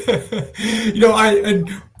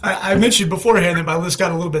 I mentioned beforehand that my list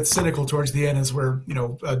got a little bit cynical towards the end as we're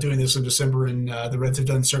doing this in December and the Reds have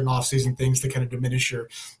done certain offseason things to kind of diminish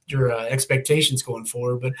your expectations going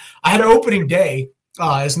forward. But I had opening day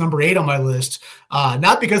as number 8 on my list,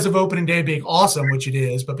 not because of opening day being awesome, which it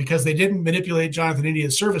is, but because they didn't manipulate Jonathan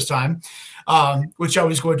India's service time, which I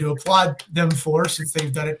was going to applaud them for since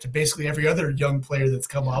they've done it to basically every other young player that's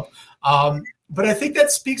come up. But I think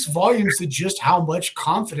that speaks volumes to just how much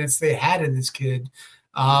confidence they had in this kid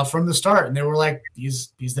from the start. And they were like,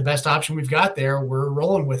 he's the best option we've got there. We're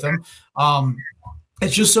rolling with him.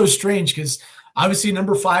 It's just so strange because obviously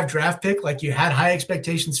number 5 draft pick, like you had high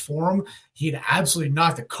expectations for him. He'd absolutely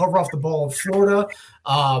knocked the cover off the ball in Florida.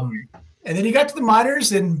 And then he got to the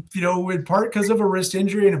minors and, in part because of a wrist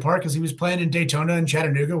injury and in part because he was playing in Daytona and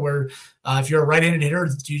Chattanooga where if you're a right-handed hitter,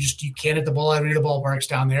 you can't hit the ball out of any of the ballparks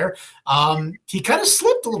down there. He kind of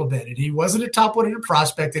slipped a little bit and he wasn't a top 100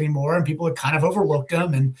 prospect anymore and people had kind of overlooked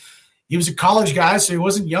him. And he was a college guy, so he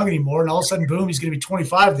wasn't young anymore. And all of a sudden, boom, he's going to be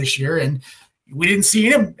 25 this year. And we didn't see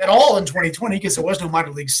him at all in 2020 because there was no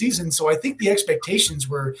minor league season. So I think the expectations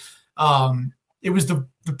were it was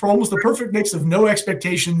almost the perfect mix of no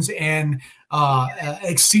expectations and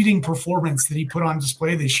exceeding performance that he put on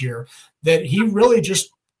display this year, that he really just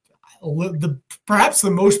perhaps the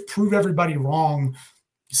most prove everybody wrong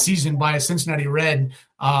season by a Cincinnati Red.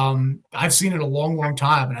 I've seen it a long, long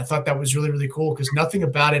time. And I thought that was really, really cool because nothing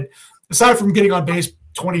about it, aside from getting on base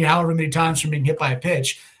 20 however many times from being hit by a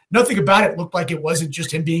pitch, nothing about it looked like it wasn't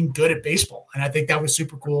just him being good at baseball. And I think that was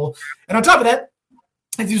super cool. And on top of that,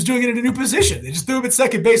 he was doing it in a new position. They just threw him at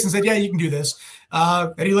second base and said, yeah, you can do this.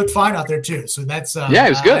 And he looked fine out there too. So that's it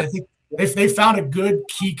was good. I think they found a good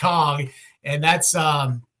key cog, and that's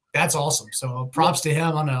awesome. So props to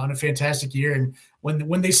him on a fantastic year. And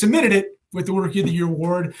when they submitted it with the Rookie of the Year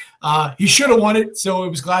award, he should have won it. So I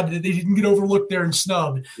was glad that they didn't get overlooked there and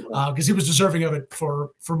snubbed because he was deserving of it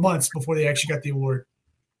for months before they actually got the award.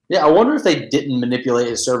 Yeah, I wonder if they didn't manipulate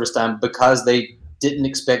his service time because they didn't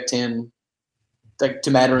expect him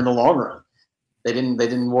to matter in the long run. They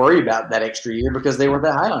didn't worry about that extra year because they weren't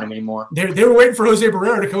that high on him anymore. They were waiting for Jose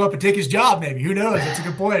Barrero to come up and take his job. Maybe, who knows? That's a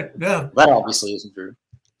good point. Yeah, that obviously isn't true.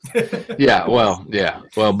 Well,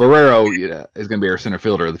 Barrero is going to be our center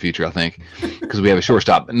fielder of the future, I think, because we have a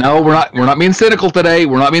shortstop. No, we're not being cynical today.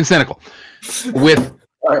 We're not being cynical with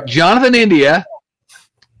Jonathan India.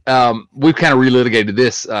 We've kind of relitigated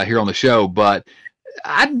this here on the show, but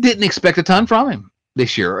I didn't expect a ton from him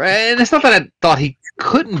this year. And it's not that I thought he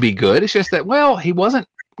couldn't be good. It's just that, he wasn't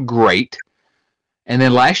great. And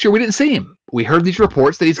then last year we didn't see him. We heard these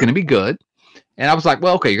reports that he's going to be good. And I was like,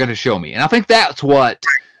 well, okay, you're going to show me. And I think that's what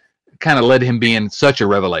kind of led to him being such a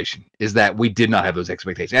revelation, is that we did not have those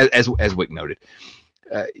expectations. As Wick noted,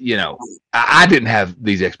 I didn't have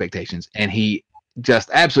these expectations. And he just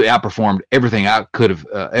absolutely outperformed everything I could have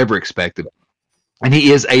ever expected. And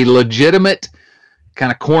he is a legitimate kind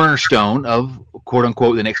of cornerstone of, quote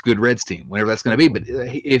unquote, the next good Reds team, whenever that's going to be. But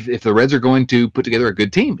if the Reds are going to put together a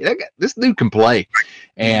good team, this dude can play.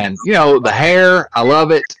 And, the hair, I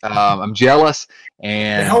love it. I'm jealous.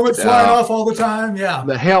 And the helmet flying off all the time.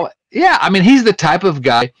 Yeah. I mean, he's the type of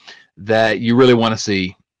guy that you really want to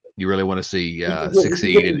see. You really want to see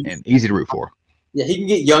succeed and easy to root for. Yeah, he can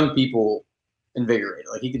get young people invigorated.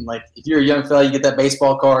 Like he can, if you're a young fella, you get that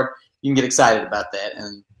baseball card, you can get excited about that,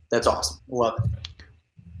 and that's awesome. Love it.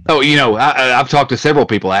 Oh, I've talked to several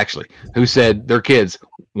people actually who said their kids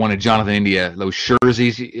wanted Jonathan India, those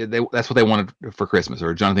jerseys. That's what they wanted for Christmas, or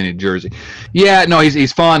a Jonathan India jersey. Yeah, no,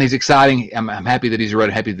 he's fun. He's exciting. I'm happy that he's a Red.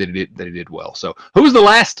 Happy that he did well. So, who was the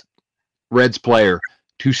last Reds player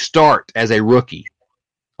to start as a rookie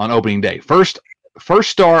on opening day? First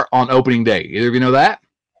start on opening day. Either of you know that?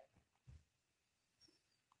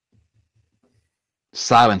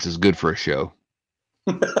 Silence is good for a show.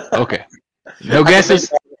 Okay. No guesses?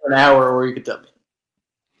 For an hour, or you could tell me.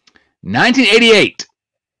 1988.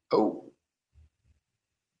 Oh.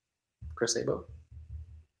 Chris Sabo.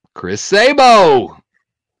 Chris Sabo.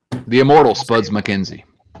 The immortal Spuds McKenzie.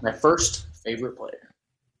 My first favorite player.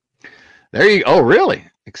 There you go. Oh, really?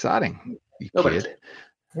 Exciting. You Nobody kid.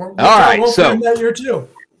 All right, so that year too.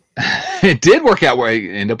 it did work out where I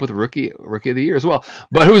ended up with rookie of the year as well.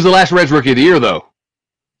 But who was the last Reds rookie of the year, though?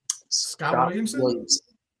 Scott Williamson?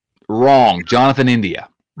 Wrong. Jonathan India.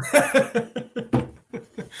 Before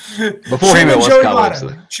him, it was Scott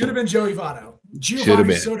Williamson. Should have been Joey Votto. Should have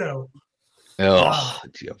been Soto. Oh,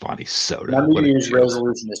 Giovanni Soto. My New Year's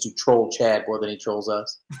resolution is to troll Chad more than he trolls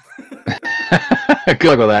us. Good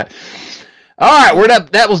luck with that. All right, we're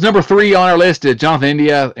up. That was number 3 on our list. Jonathan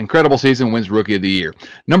India, incredible season, wins Rookie of the Year.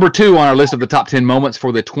 Number 2 on our list of the top 10 moments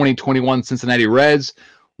for the 2021 Cincinnati Reds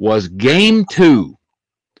was Game 2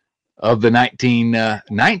 of the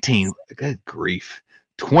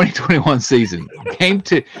 2021 season. Game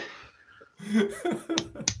 2.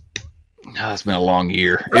 Oh, it's been a long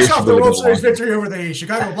year. Fresh off the World Series victory over the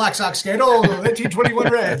Chicago Black Sox scandal,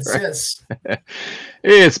 1921 Reds. Yes.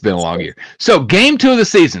 It's been a long year. So, Game 2 of the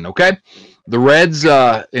season, okay? The Reds,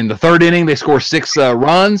 in the 3rd inning, they score 6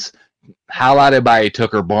 runs, highlighted by a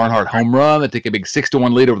Tucker Barnhart home run that took a big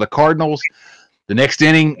 6-1 lead over the Cardinals. The next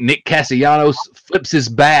inning, Nick Castellanos flips his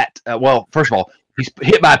bat. Well, first of all, he's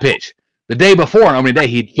hit by a pitch. The day before, on opening day,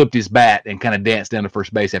 he flipped his bat and kind of danced down to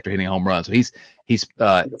first base after hitting a home run. So he's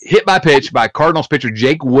hit by pitch by Cardinals pitcher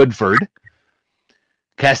Jake Woodford.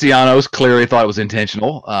 Castellanos clearly thought it was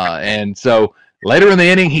intentional. And so later in the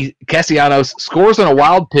inning, Castellanos scores on a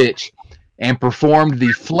wild pitch and performed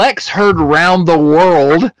the flex heard around the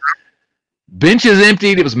world. Benches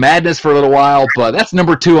emptied. It was madness for a little while, but that's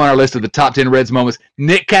number 2 on our list of the top 10 Reds moments.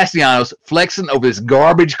 Nick Castellanos flexing over this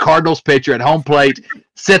garbage Cardinals pitcher at home plate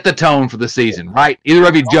set the tone for the season, right? Either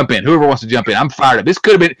of you jump in. Whoever wants to jump in. I'm fired up. This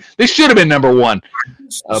should have been number 1.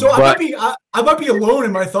 I might be alone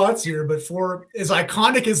in my thoughts here, but for as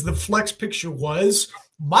iconic as the flex picture was,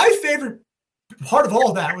 my favorite part of all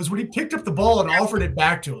of that was when he picked up the ball and offered it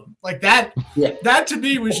back to him. Like that, that to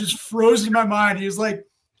me was just frozen in my mind. He was like,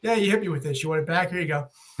 yeah, you hit me with this. You want it back? Here you go.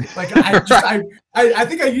 Like I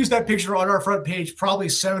think I used that picture on our front page probably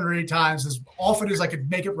 7 or 8 times, as often as I could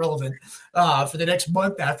make it relevant for the next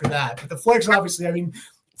month after that. But the flex, obviously, I mean,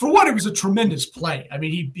 for one, it was a tremendous play. I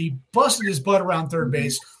mean, he busted his butt around third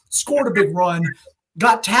base, scored a big run,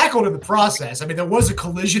 got tackled in the process. I mean, there was a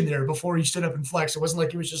collision there before he stood up and flexed. It wasn't like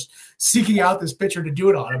he was just seeking out this pitcher to do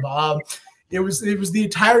it on him. It was the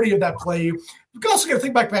entirety of that play. We also got to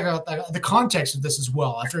think back about the context of this as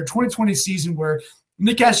well. After a 2020 season where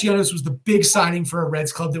Nick Castellanos was the big signing for a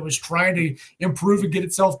Reds club that was trying to improve and get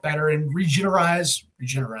itself better and re-energize.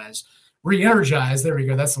 There we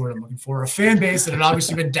go. That's the word I'm looking for. A fan base that had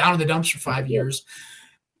obviously been down in the dumps for 5 years.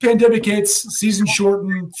 Pandemic hits, season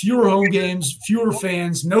shortened, fewer home games, fewer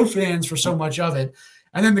fans, no fans for so much of it.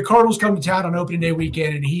 And then the Cardinals come to town on opening day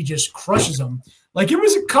weekend and he just crushes them. Like, it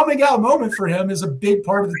was a coming out moment for him as a big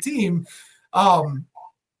part of the team.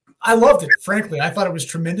 I loved it, frankly. I thought it was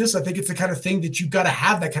tremendous. I think it's the kind of thing that you've got to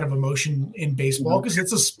have that kind of emotion in baseball because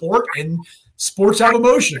it's a sport and sports have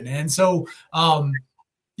emotion. And so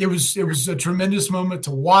it was a tremendous moment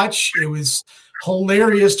to watch. It was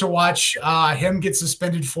hilarious to watch him get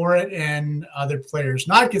suspended for it and other players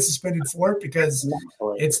not get suspended for it because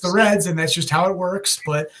it's the Reds and that's just how it works.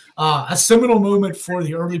 But a seminal moment for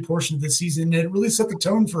the early portion of the season. It really set the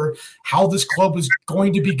tone for how this club was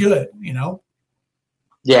going to be good, you know?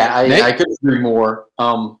 Yeah, I couldn't agree more.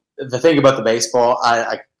 The thing about the baseball,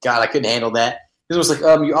 I couldn't handle that. It was like,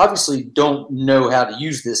 you obviously don't know how to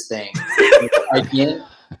use this thing. If you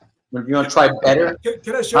want to try better.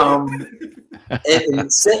 Can I show you?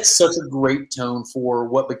 It set such a great tone for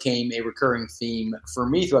what became a recurring theme for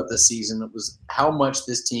me throughout this season. It was how much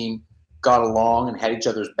this team got along and had each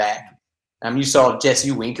other's back. You saw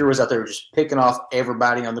Jesse Winker was out there just picking off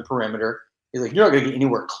everybody on the perimeter. He's like, you're not going to get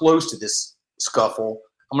anywhere close to this scuffle.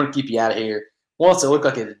 I'm going to keep you out of here. Once it looked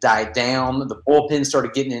like it had died down, the bullpen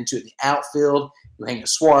started getting into it in the outfield. Eugenio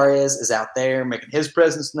Suarez is out there making his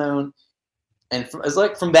presence known. And it's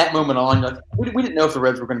like from that moment on, like, we didn't know if the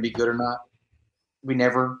Reds were going to be good or not. We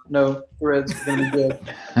never know the Reds are going to be good.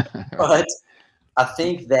 But I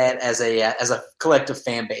think that as a collective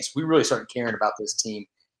fan base, we really started caring about this team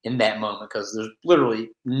in that moment because there's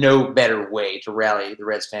literally no better way to rally the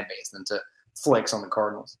Reds fan base than to flex on the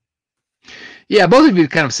Cardinals. Yeah, both of you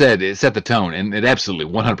kind of said it set the tone, and it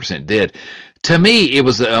absolutely 100% did. To me, it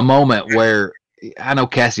was a moment where I know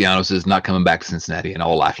Castellanos is not coming back to Cincinnati in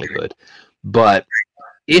all likelihood, but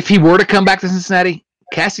if he were to come back to Cincinnati,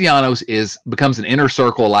 Castellanos becomes an inner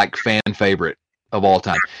circle like fan favorite of all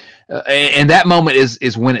time, and that moment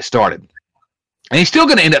is when it started. And he's still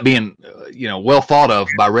going to end up being, well thought of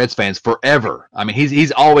by Reds fans forever. I mean,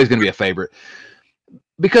 he's always going to be a favorite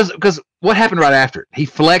because what happened right after? He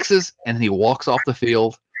flexes and then he walks off the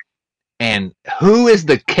field, and who is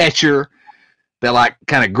the catcher that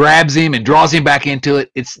kind of grabs him and draws him back into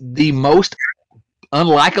it? It's the most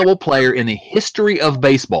unlikable player in the history of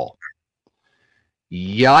baseball,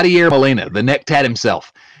 Yadier Molina, the neck tat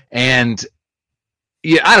himself. And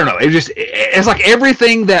yeah, I don't know. It's like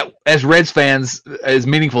everything that as Reds fans is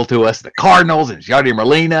meaningful to us, the Cardinals and Yadier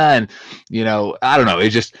Molina, and I don't know.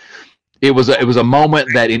 It was a moment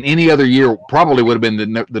that in any other year probably would have been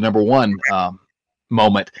the number one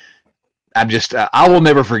moment. I will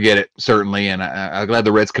never forget it, certainly, and I'm glad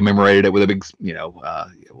the Reds commemorated it with a big,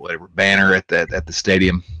 banner at the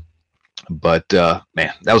stadium. But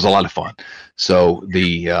man, that was a lot of fun. So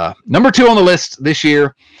the number 2 on the list this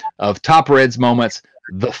year of top Reds moments,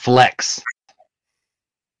 the flex.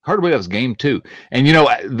 Hard to believe that was game 2. And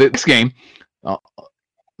this game,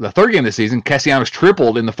 the third game of the season, Castellanos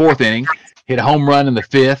tripled in the 4th inning, hit a home run in the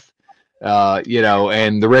 5th.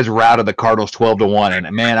 And the Reds routed the Cardinals 12-1.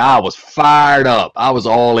 And man, I was fired up. I was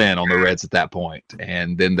all in on the Reds at that point.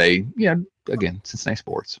 And then they, again, Cincinnati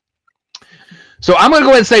sports. So I'm going to go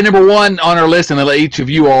ahead and say number 1 on our list, and then let each of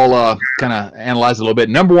you all kind of analyze it a little bit.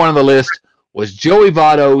 Number 1 on the list was Joey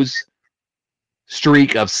Votto's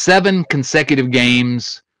streak of 7 consecutive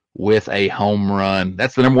games with a home run.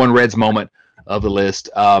 That's the number 1 Reds moment of the list.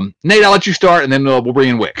 Nate, I'll let you start, and then we'll bring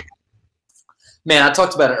in Wick. Man, I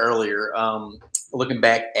talked about it earlier, looking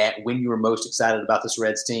back at when you were most excited about this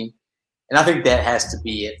Reds team. And I think that has to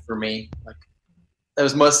be it for me. That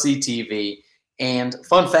was must-see TV. And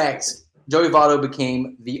fun fact, Joey Votto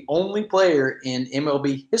became the only player in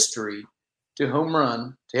MLB history to hit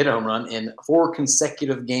a home run in 4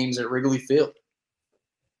 consecutive games at Wrigley Field.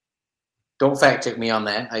 Don't fact check me on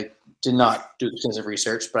that. I did not do extensive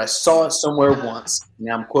research, but I saw it somewhere once.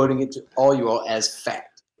 Now I'm quoting it to all you all as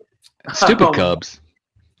fact. Stupid Cubs.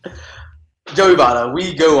 Joey Votto,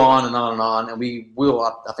 we go on and on and on, and we will,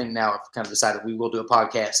 I think now I've kind of decided we will do a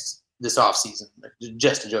podcast this offseason,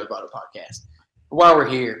 just a Joey Votto podcast. But while we're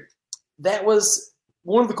here, that was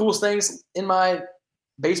one of the coolest things in my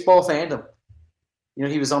baseball fandom.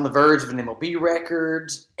 He was on the verge of an MLB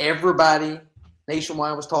record. Everybody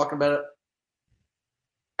nationwide was talking about it.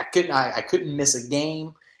 I couldn't miss a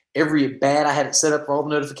game. Every at bat, I had it set up for all the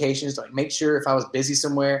notifications to make sure if I was busy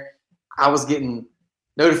somewhere, I was getting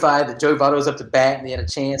notified that Joey Votto was up to bat and they had a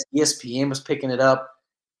chance. ESPN was picking it up.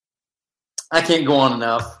 I can't go on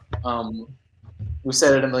enough. We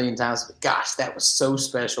said it a million times, but gosh, that was so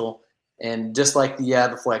special. And just like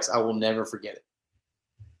the flex, I will never forget it.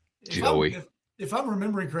 Joey. If I'm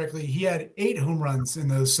remembering correctly, he had 8 home runs in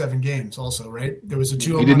those 7 games also, right? There was a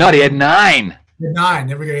 2 He did not. He had 9. 9.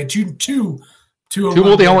 There we go. He had two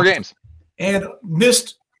multi-homer games. And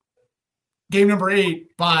missed game number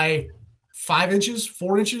 8 by 5 inches,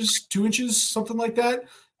 4 inches, 2 inches, something like that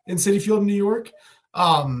in Citi Field in New York.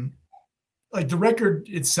 The record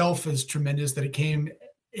itself is tremendous. That it came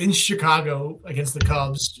in Chicago against the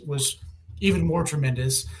Cubs was even more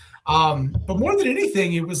tremendous. But more than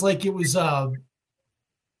anything,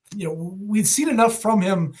 we'd seen enough from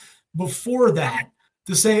him before that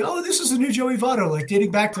to say, oh, this is a new Joey Votto, dating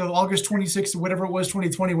back to August 26th or whatever it was,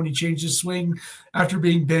 2020, when he changed his swing after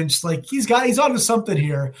being benched. He's onto something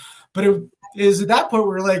here. But it is at that point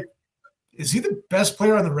where we're like, is he the best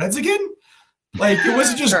player on the Reds again? It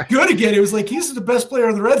wasn't just good again. It was he's the best player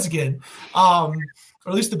on the Reds again. Or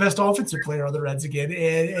at least the best offensive player on the Reds again.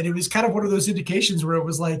 And it was kind of one of those indications where it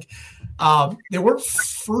was they weren't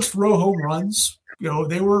first row home runs.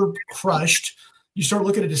 They were crushed. You start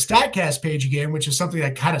looking at the StatCast page again, which is something I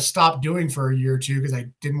kind of stopped doing for a year or two because I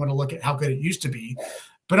didn't want to look at how good it used to be.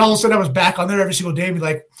 But all of a sudden I was back on there every single day and be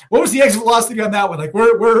like, what was the exit velocity on that one?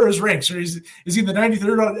 Where are his ranks? Or is he in the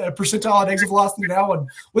 93rd percentile on exit velocity now? And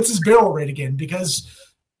what's his barrel rate again? Because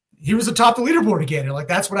he was atop the leaderboard again. And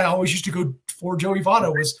that's what I always used to go for Joey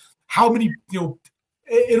Votto was how many,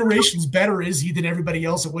 iterations better is he than everybody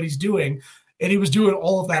else at what he's doing. And he was doing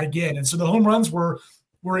all of that again. And so the home runs were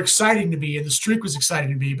exciting to me, and the streak was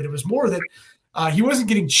exciting to me, but it was more that he wasn't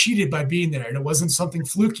getting cheated by being there, and it wasn't something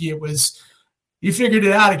fluky. It was he figured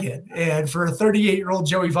it out again. And for a 38-year-old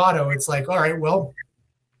Joey Votto, it's all right, well,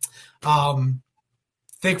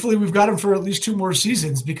 thankfully we've got him for at least 2 more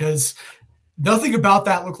seasons because nothing about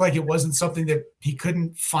that looked like it wasn't something that he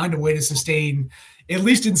couldn't find a way to sustain, at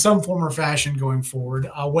least in some form or fashion going forward.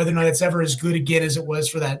 Whether or not it's ever as good again as it was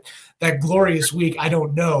for that glorious week, I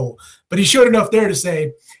don't know. But he showed enough there to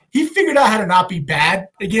say he figured out how to not be bad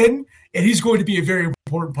again, and he's going to be a very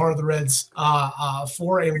important part of the Reds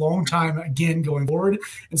for a long time again going forward.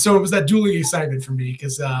 And so it was that dueling excitement for me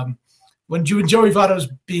because when Joey Votto's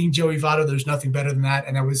being Joey Votto, there's nothing better than that,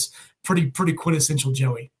 and that was pretty quintessential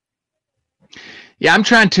Joey. Yeah, I'm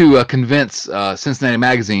trying to convince Cincinnati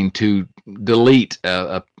Magazine to delete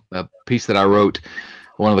a piece that I wrote,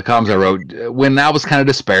 one of the columns I wrote, when I was kind of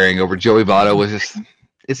despairing over Joey Votto. Was just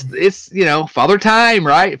it's Father Time,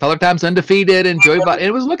 right? Father Time's undefeated, and Joey Votto,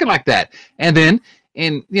 it was looking like that. And then,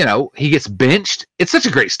 he gets benched. It's such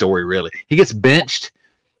a great story, really. He gets benched,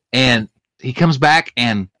 and he comes back,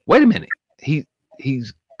 and wait a minute,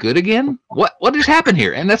 he's good again? What just happened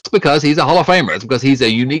here? And that's because he's a Hall of Famer. That's because he's a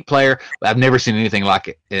unique player. I've never seen anything like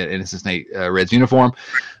it in a Cincinnati Reds uniform.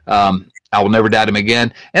 I will never doubt him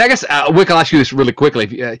again. And I guess, Wick, I'll ask you this really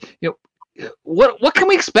quickly. What can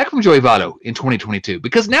we expect from Joey Votto in 2022?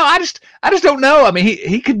 Because now I just don't know. I mean,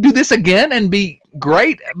 he could do this again and be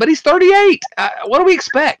great, but he's 38. What do we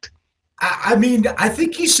expect? I mean, I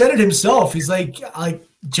think he said it himself. He's like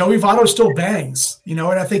Joey Votto still bangs, and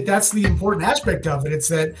I think that's the important aspect of it. It's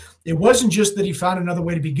that it wasn't just that he found another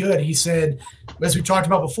way to be good. He said, as we talked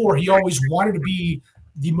about before, he always wanted to be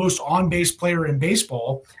the most on-base player in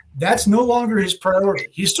baseball. That's no longer his priority.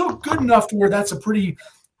 He's still good enough to where that's a pretty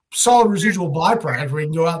solid residual byproduct where he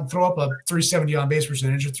can go out and throw up a 370 on-base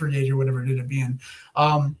percentage or 380 or whatever it ended up being.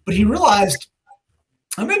 But he realized,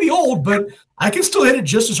 I may be old, but I can still hit it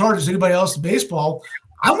just as hard as anybody else in baseball.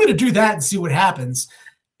 I'm going to do that and see what happens.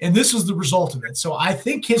 And this is the result of it. So I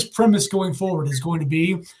think his premise going forward is going to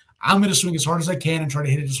be, I'm going to swing as hard as I can and try to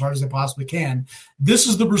hit it as hard as I possibly can. This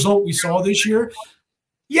is the result we saw this year.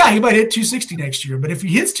 Yeah, he might hit 260 next year, but if he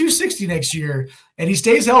hits 260 next year and he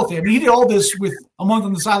stays healthy, I mean, he did all this with a month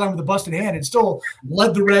on the sideline with a busted hand and still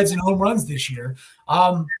led the Reds in home runs this year.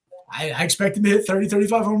 I expect him to hit 30,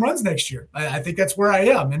 35 home runs next year. I think that's where I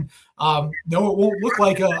am. And no, it won't look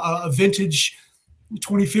like a vintage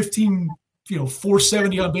 2015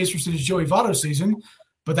 470 on base percentage Joey Votto season,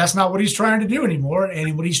 but that's not what he's trying to do anymore.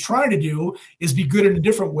 And what he's trying to do is be good in a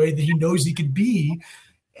different way that he knows he can be.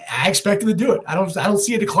 I expect him to do it. I don't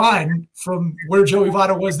see a decline from where Joey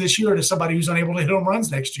Votto was this year to somebody who's unable to hit home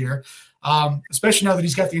runs next year, especially now that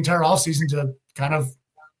he's got the entire offseason to kind of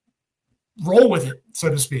roll with it, so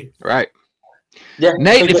to speak. Right. Yeah,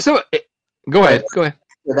 Nate, go ahead. I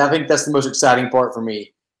think that's the most exciting part for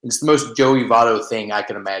me. It's the most Joey Votto thing I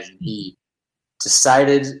can imagine. He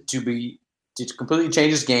decided to completely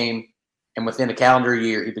change his game, and within a calendar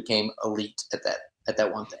year, he became elite at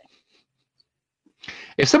that one thing.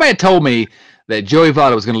 If somebody had told me that Joey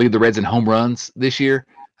Votto was going to lead the Reds in home runs this year,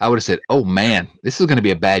 I would have said, "Oh man, this is going to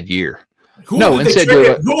be a bad year." Who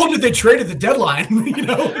did they trade at the deadline?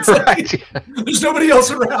 It's right. There's nobody else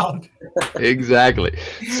around. Exactly.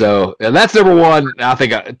 So that's number one. I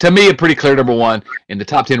think, to me, a pretty clear number one in the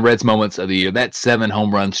top 10 Reds moments of the year. That 7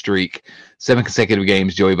 home run streak, 7 consecutive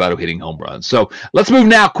games, Joey Votto hitting home runs. So let's move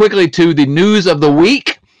now quickly to the news of the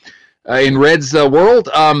week in Reds world.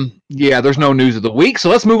 There's no news of the week. So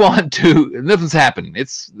let's move on to nothing's happened.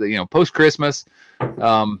 It's post-Christmas,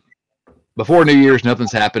 before New Year's,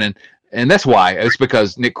 nothing's happening. And that's why. It's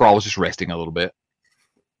because Nick Krall was just resting a little bit.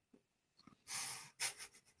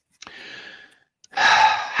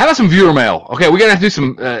 How about some viewer mail? Okay, we're going to have to do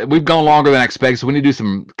some we've gone longer than I expected, so we need to do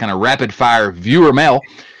some kind of rapid-fire viewer mail.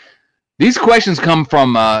 These questions come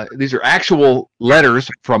from, these are actual letters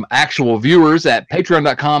from actual viewers at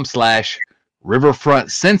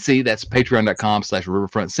patreon.com/RiverfrontCincy. That's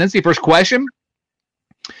patreon.com/RiverfrontCincy. First question.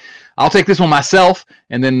 I'll take this one myself,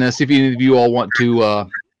 and then see if any of you all want to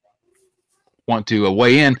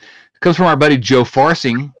weigh in. It comes from our buddy Joe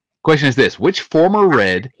Farsing. Question is this: which former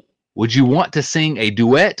Red would you want to sing a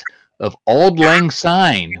duet of Auld Lang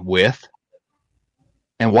Syne with,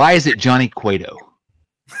 and why is it Johnny Cueto?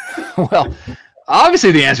 Well,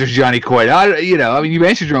 obviously the answer is Johnny Cueto. You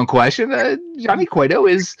answered your own question. Johnny Cueto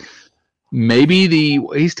is maybe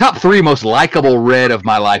he's top 3 most likable Red of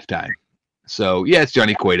my lifetime. So yeah, it's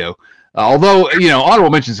Johnny Cueto. Although, honorable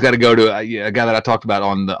mention's got to go to a guy that I talked about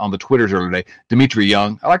on the Twitters earlier today, Dimitri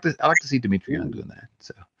Young. I like to see Dimitri Young doing that.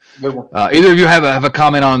 So, either of you have a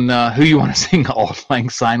comment on who you want to sing Auld Lang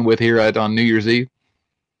Syne with here on New Year's Eve?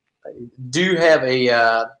 I do have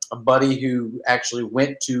a buddy who actually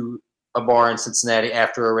went to a bar in Cincinnati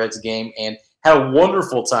after a Reds game and had a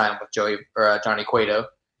wonderful time with Johnny Cueto.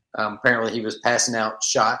 Apparently, he was passing out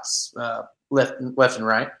shots left and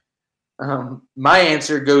right. My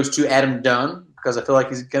answer goes to Adam Dunn because I feel like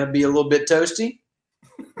he's going to be a little bit toasty.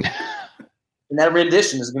 And that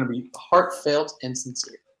rendition is going to be heartfelt and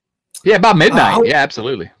sincere. Yeah, about midnight. Yeah,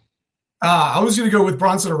 absolutely. I was going to go with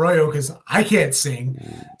Bronson Arroyo because I can't sing.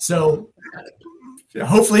 So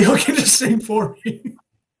hopefully he'll get to sing for me.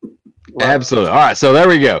 Absolutely. All right, so there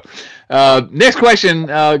we go. Next question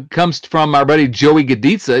comes from our buddy Joey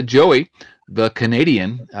Gaditza. Joey, the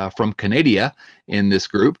Canadian from Canada in this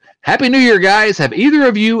group. Happy New Year, guys. Have either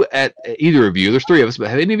of you, there's three of us, but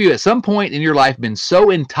have any of you at some point in your life been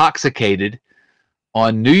so intoxicated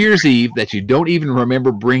on New Year's Eve that you don't even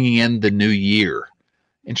remember bringing in the new year?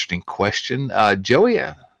 Interesting question. Joey,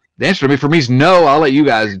 the answer for me is no. I'll let you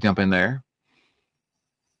guys jump in there.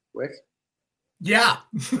 Quick. Yeah.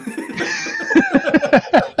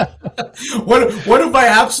 One of my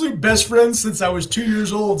absolute best friends since I was 2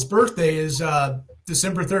 years old's birthday is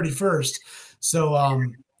December 31st. So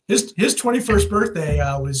his 21st birthday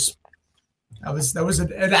was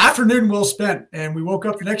an afternoon well spent, and we woke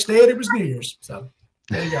up the next day and it was New Year's. So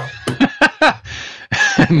there you go.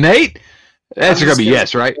 Nate, that's gonna be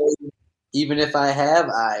yes, right? Even if I have,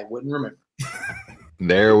 I wouldn't remember.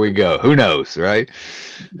 There we go. Who knows, right?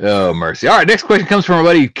 Oh, mercy. All right, next question comes from our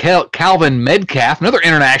buddy Calvin Medcalf, another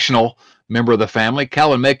international member of the family.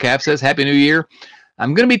 Calvin Medcalf says, Happy New Year.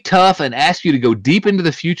 I'm going to be tough and ask you to go deep into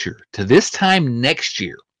the future to this time next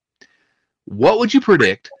year. What would you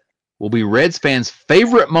predict will be Reds fans'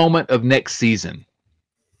 favorite moment of next season?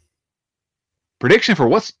 Prediction for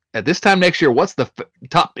what's at this time next year, what's the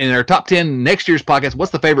top in our top 10 next year's podcast,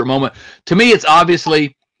 what's the favorite moment? To me, it's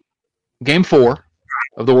obviously Game 4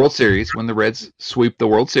 of the World Series when the Reds sweep the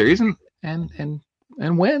World Series and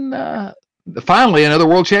win finally another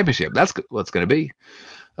World Championship. That's what's going to be.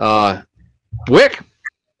 Wick?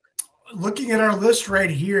 Looking at our list right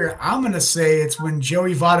here, I'm going to say it's when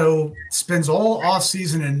Joey Votto spends all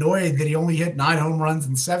offseason annoyed that he only hit 9 home runs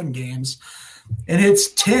in 7 games and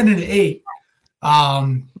hits 10 and 8,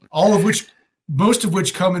 most of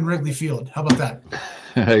which come in Wrigley Field. How about that?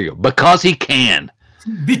 There you go. Because he can.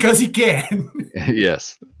 Because he can.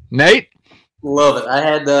 Yes. Nate? Love it. I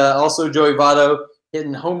had also Joey Votto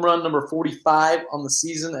hitting home run number 45 on the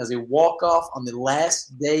season as a walk-off on the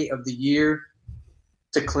last day of the year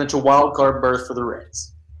to clinch a wild card berth for the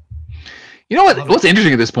Reds. You know what's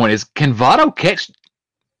interesting at this point is, can Votto catch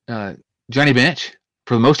Johnny Bench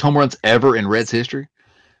for the most home runs ever in Reds history?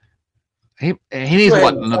 He needs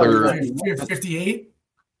another 58?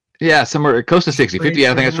 Yeah, somewhere close to 60. 50,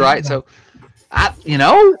 I think that's right. So I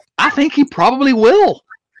think he probably will.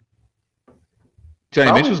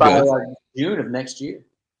 Johnny Bench was good. Like June of next year.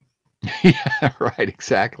 Yeah, right,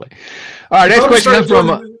 exactly. All right, next question comes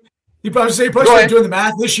from he probably started doing the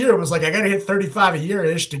math this year and was like, I got to hit 35 a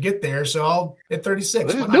year-ish to get there, so I'll hit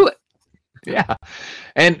 36. Let's do it. Yeah.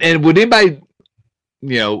 And would anybody,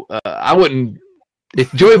 I wouldn't,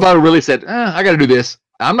 if Joey Votto really said, I got to do this,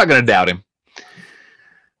 I'm not going to doubt him.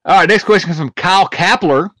 All right, next question comes from Kyle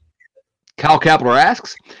Kapler. Kyle Kapler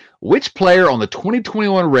asks, which player on the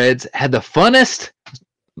 2021 Reds had the funnest,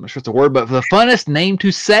 I'm not sure it's a word, but the funnest name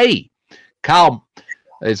to say? Kyle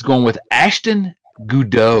is going with Ashton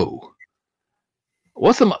Goudeau.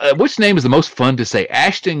 Which name is the most fun to say?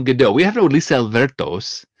 Ashton Goudeau. We have no Luis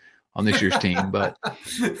Albertos on this year's team, but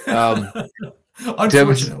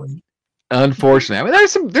unfortunately, I mean,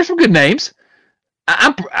 there's some good names.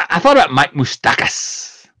 I thought about Mike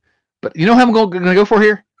Moustakas, but you know who I'm going to go for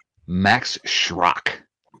here? Max Schrock.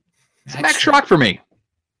 It's Max Schrock for me.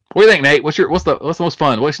 What do you think, Nate? What's the most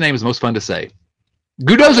fun? Which name is the most fun to say?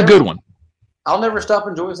 Goudeau's a good one. I'll never stop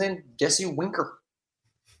enjoying saying Jesse Winker.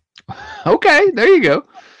 Okay, there you go.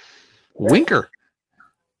 Winker.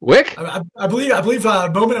 Wick? I believe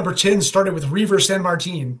moment number 10 started with Reaver San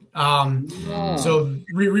Martin. So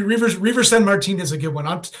Reaver San Martin is a good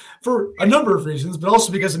one for a number of reasons, but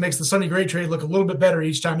also because it makes the Sonny Gray trade look a little bit better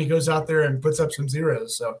each time he goes out there and puts up some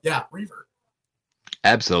zeros. So, yeah, Reaver.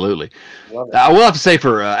 Absolutely. I will have to say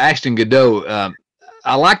for Ashton Goudeau,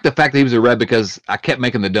 I like the fact that he was a Red because I kept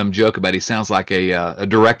making the dumb joke about he sounds like a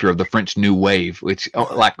director of the French New Wave, which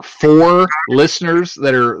like 4 listeners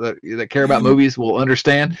that care about movies will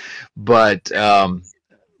understand. But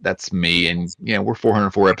that's me, and we're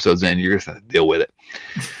 404 episodes in. You're gonna have to deal with it.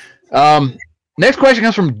 Next question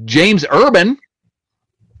comes from James Urban.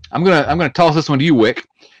 I'm gonna toss this one to you, Wick.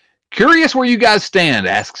 Curious where you guys stand,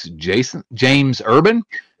 asks James Urban.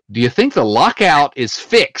 Do you think the lockout is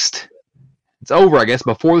fixed? It's over, I guess,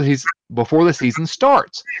 before the season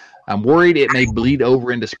starts. I'm worried it may bleed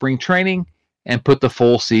over into spring training and put the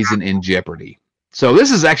full season in jeopardy. So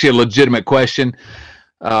this is actually a legitimate question.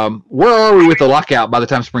 Where are we with the lockout by the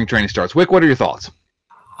time spring training starts? Wick, what are your thoughts?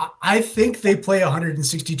 I think they play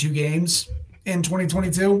 162 games in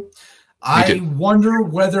 2022. I wonder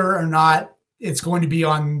whether or not it's going to be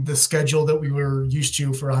on the schedule that we were used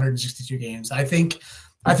to for 162 games. I think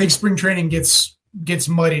spring training gets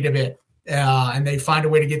muddied a bit, and they find a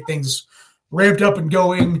way to get things ramped up and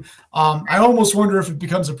going. I almost wonder if it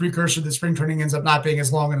becomes a precursor that spring training ends up not being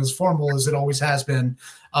as long and as formal as it always has been,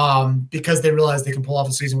 because they realize they can pull off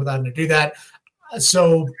a season without having to do that.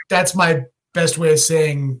 So that's my best way of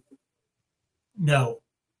saying no,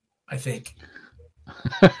 I think.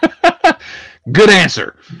 Good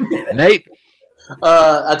answer. Nate?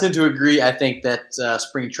 I tend to agree. I think that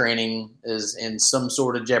spring training is in some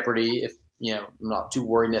sort of jeopardy. If I'm not too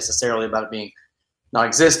worried necessarily about it being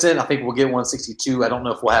non-existent. I think we'll get 162. I don't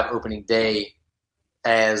know if we'll have opening day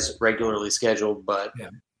as regularly scheduled, but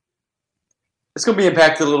it's going to be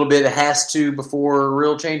impacted a little bit. It has to before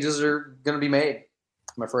real changes are going to be made,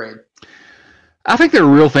 I'm afraid. I think there are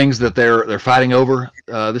real things that they're fighting over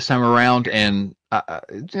this time around, and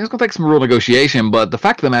it's going to take some real negotiation. But the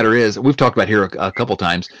fact of the matter is, we've talked about here a couple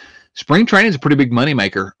times, spring training is a pretty big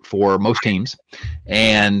moneymaker for most teams,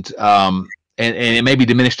 and it may be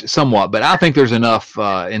diminished somewhat, but I think there's enough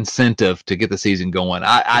incentive to get the season going.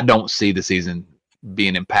 I don't see the season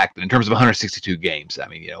being impacted in terms of 162 games. I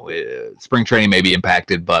mean, spring training may be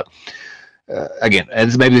impacted, but again,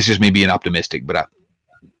 maybe this is just me being optimistic, but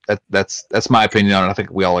that's my opinion on it. I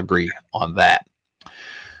think we all agree on that.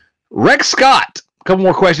 Rex Scott, a couple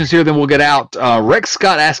more questions here, then we'll get out. Rex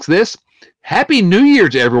Scott asks this: Happy New Year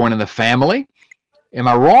to everyone in the family. Am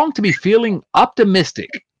I wrong to be feeling optimistic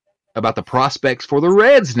about the prospects for the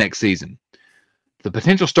Reds next season? The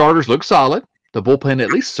potential starters look solid, the bullpen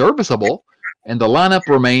at least serviceable, and the lineup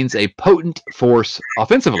remains a potent force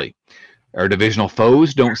offensively. Our divisional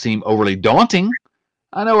foes don't seem overly daunting.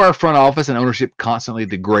 I know our front office and ownership constantly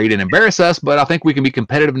degrade and embarrass us, but I think we can be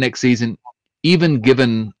competitive next season, even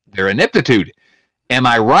given their ineptitude. Am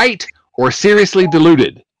I right or seriously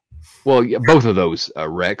deluded? Well, yeah, both of those,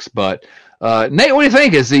 Rex. But Nate, what do you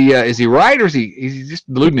think? Is he right, or is he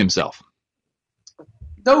just deluding himself?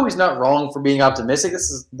 No, he's not wrong for being optimistic.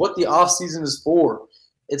 This is what the offseason is for.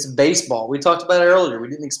 It's baseball. We talked about it earlier. We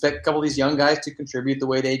didn't expect a couple of these young guys to contribute the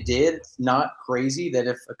way they did. It's not crazy that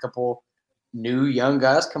if a couple new young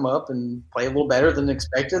guys come up and play a little better than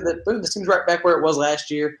expected, that boom, this team's right back where it was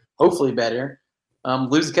last year, hopefully better.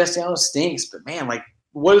 Losing Castellanos stinks, but man,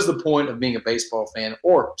 what is the point of being a baseball fan,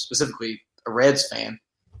 or specifically a Reds fan,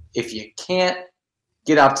 if you can't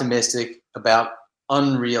get optimistic about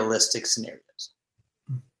unrealistic scenarios?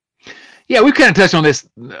 Yeah, we've kind of touched on this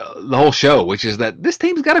the whole show, which is that this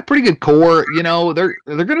team's got a pretty good core. They're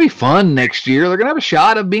going to be fun next year. They're going to have a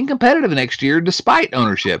shot of being competitive next year, despite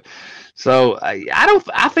ownership. So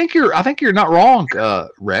I think you're not wrong,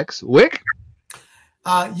 Rex. Wick?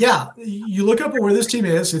 You look up at where this team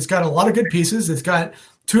is. It's got a lot of good pieces. It's got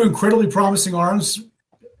two incredibly promising arms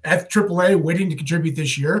at AAA waiting to contribute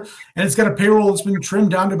this year, and it's got a payroll that's been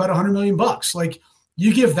trimmed down to about $100 million.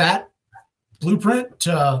 You give that blueprint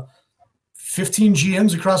to 15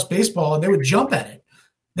 GMs across baseball, and they would jump at it.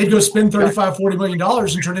 They'd go spend $35, $40 million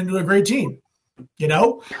and turn it into a great team.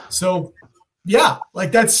 So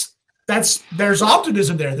there's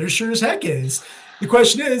optimism there. There sure as heck is. The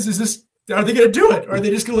question is this? Are they going to do it? Or are they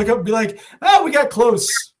just going to look up and be like, we got close.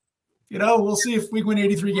 We'll see if we win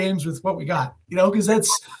 83 games with what we got. Because that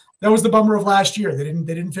was the bummer of last year. They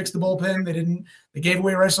didn't fix the bullpen. They gave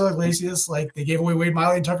away Raisel Iglesias. They gave away Wade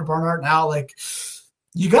Miley and Tucker Barnhart. Now,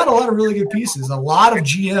 you got a lot of really good pieces. A lot of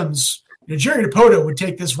GMs. Jerry Dipoto would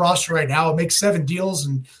take this roster right now and make 7 deals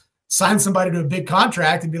and sign somebody to a big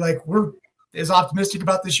contract and be like, we're as optimistic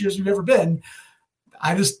about this year as we've ever been.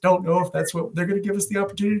 I just don't know if that's what they're going to give us the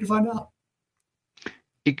opportunity to find out.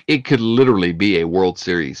 It could literally be a World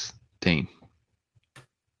Series team.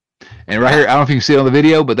 And right here, I don't know if you can see it on the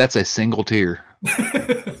video, but that's a single tear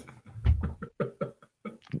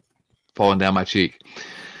falling down my cheek.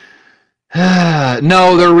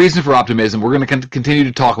 No, there are reasons for optimism. We're going to continue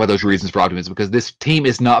to talk about those reasons for optimism because this team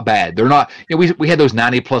is not bad. They're not. We had those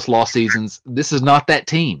 90-plus loss seasons. This is not that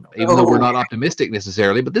team, even though we're not optimistic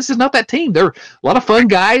necessarily. But this is not that team. They're a lot of fun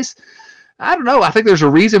guys. I don't know. I think there's a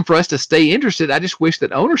reason for us to stay interested. I just wish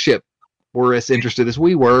that ownership were as interested as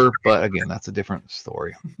we were. But again, that's a different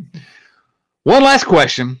story. One last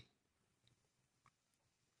question.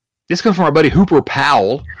 This comes from our buddy Hooper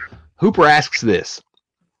Powell. Hooper asks this.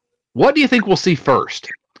 What do you think we'll see first?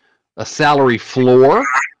 A salary floor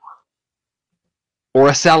or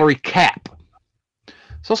a salary cap?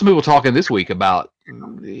 Saw some people talking this week about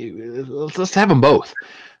let's have them both.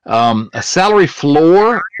 a salary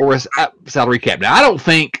floor or a salary cap. Now, I don't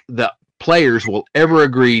think the players will ever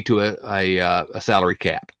agree to a salary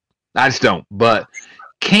cap. I just don't. But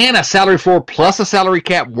can a salary floor plus a salary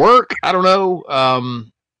cap work? I don't know.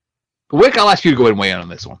 Wick, I'll ask you to go ahead and weigh in on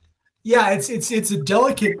this one. Yeah, it's a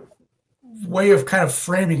delicate way of kind of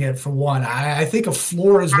framing it. For one, I think a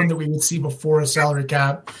floor is one that we would see before a salary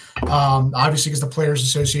cap. Obviously, because the Players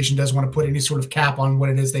Association doesn't want to put any sort of cap on what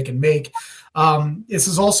it is they can make. This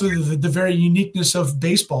is also the very uniqueness of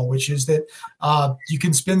baseball, which is that you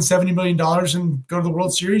can spend $70 million and go to the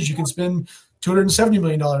World Series. You can spend $270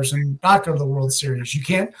 million and not go to the World Series. You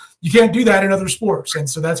can't do that in other sports. And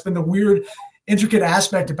so that's been the weird, intricate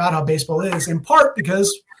aspect about how baseball is, in part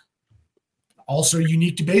because also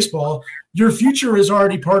unique to baseball, your future is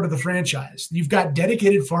already part of the franchise. You've got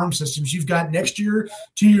dedicated farm systems. You've got next year,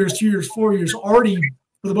 2 years, 3 years, 4 years already,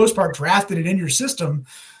 for the most part, drafted it in your system.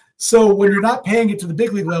 So when you're not paying it to the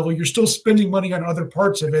big league level, you're still spending money on other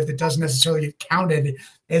parts of it that doesn't necessarily get counted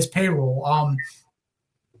as payroll.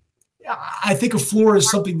 I think a floor is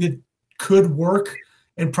something that could work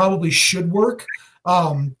and probably should work.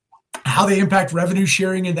 How they impact revenue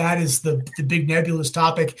sharing, and that is the big nebulous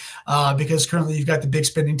topic because currently you've got the big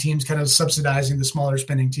spending teams kind of subsidizing the smaller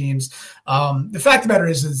spending teams. The fact of the matter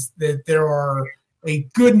is that there are a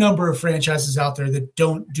good number of franchises out there that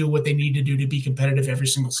don't do what they need to do to be competitive every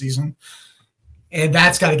single season. And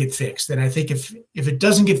that's got to get fixed. And I think if it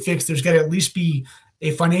doesn't get fixed, there's got to at least be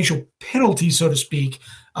a financial penalty, so to speak,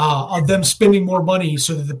 of them spending more money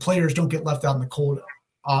so that the players don't get left out in the cold.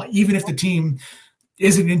 Even if the team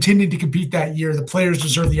isn't intending to compete that year, the players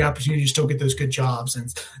deserve the opportunity to still get those good jobs.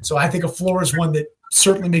 And so I think a floor is one that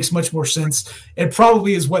certainly makes much more sense. It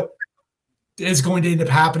probably is what is going to end up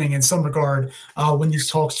happening in some regard when these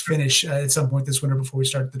talks finish at some point this winter before we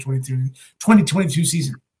start the 2022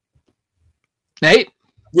 season. Nate?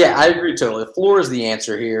 Yeah, I agree totally. The floor is the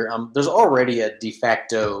answer here. There's already a de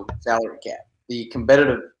facto salary cap. The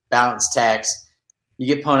competitive balance tax, you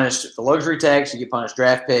get punished. The luxury tax, you get punished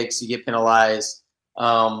draft picks, you get penalized.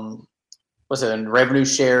 And revenue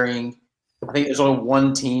sharing. I think there's only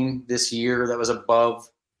one team this year that was above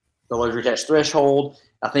the luxury tax threshold.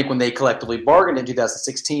 I think when they collectively bargained in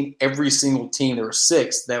 2016, every single team, there were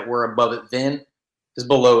 6 that were above it then, is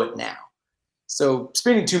below it now. So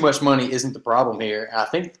spending too much money isn't the problem here. And I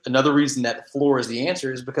think another reason that the floor is the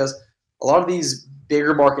answer is because a lot of these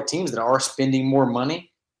bigger market teams that are spending more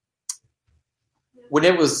money, when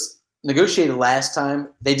it was negotiated last time,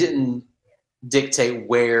 they didn't dictate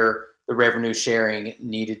where the revenue sharing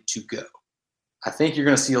needed to go. I think you're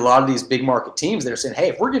going to see a lot of these big market teams that are saying, hey,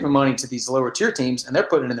 if we're giving money to these lower tier teams and they're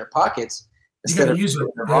putting it in their pockets instead of using it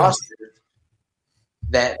in their roster,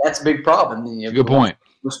 that's a big problem. Good point.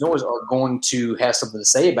 Most noise are going to have something to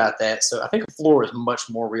say about that. So I think a floor is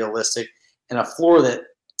much more realistic and a floor that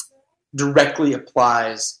directly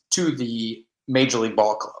applies to the Major League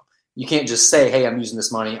Ball Club. You can't just say, hey, I'm using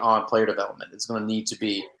this money on player development. It's going to need to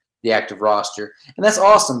be the active roster. And that's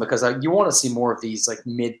awesome because you want to see more of these like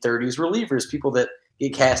mid-30s relievers, people that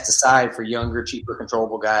get cast aside for younger, cheaper,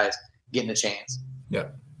 controllable guys getting a chance.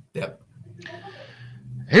 Yep.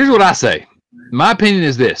 Here's what I say. My opinion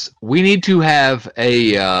is this. We need to have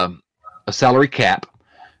a salary cap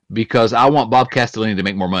because I want Bob Castellini to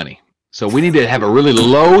make more money. So we need to have a really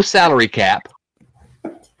low salary cap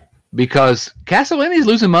because Castellini's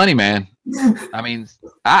losing money, man. I mean,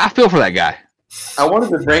 I feel for that guy. I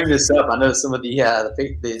wanted to bring this up. I know some of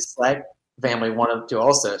the Slack family wanted to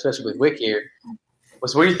also, especially with Wick here.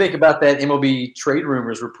 What do you think about that MLB trade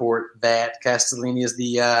rumors report that Castellini is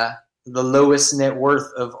the lowest net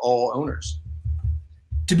worth of all owners?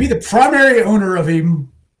 To be the primary owner of a $1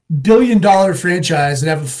 billion franchise and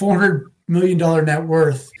have a $400 million net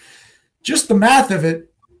worth, just the math of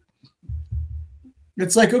it,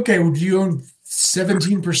 it's like, okay, well, do you own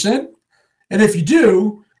 17%? And if you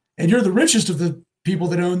do, and you're the richest of the people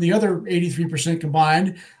that own the other 83%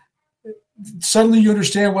 combined, suddenly you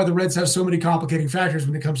understand why the Reds have so many complicating factors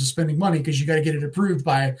when it comes to spending money, because you got to get it approved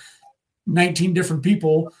by 19 different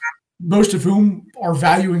people, most of whom are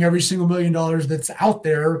valuing every single $1 million that's out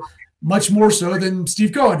there, much more so than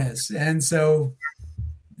Steve Cohen is. And so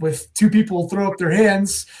with 2 people throw up their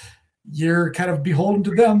hands, you're kind of beholden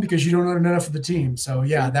to them because you don't own enough of the team. So,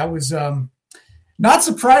 yeah, that was not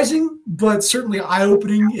surprising, but certainly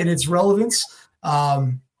eye-opening in its relevance.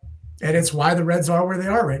 And it's why the Reds are where they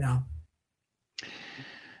are right now.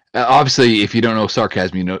 Obviously, if you don't know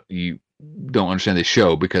sarcasm, you don't understand this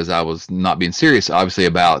show because I was not being serious, obviously,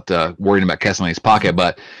 about worrying about Castellini's pocket.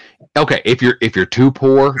 But okay, if you're too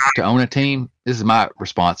poor to own a team, this is my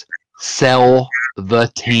response: sell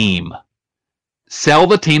the team. Sell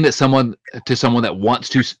the team to someone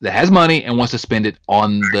that has money and wants to spend it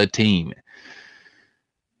on the team.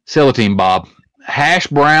 Sell the team, Bob. Hash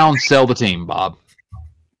Brown, sell the team, Bob.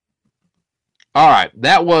 All right,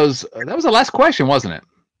 that was the last question, wasn't it?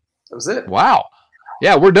 That was it. Wow.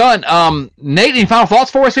 Yeah, we're done. Nate, any final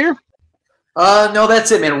thoughts for us here? No,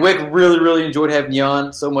 that's it, man. Wick, really, really enjoyed having you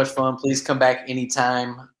on. So much fun. Please come back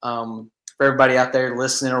anytime. For everybody out there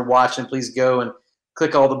listening or watching, please go and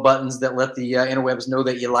click all the buttons that let the interwebs know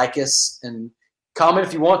that you like us, and comment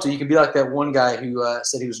if you want to. You can be like that one guy who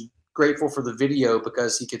said he was grateful for the video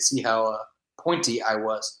because he could see how pointy I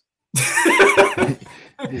was.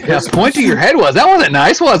 Yeah, pointy your head was. That wasn't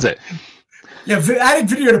nice, was it? Yeah, adding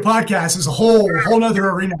video to podcast is a whole other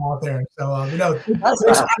arena out there. So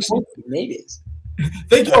maybe.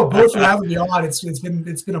 Thank you all both for having me on. It's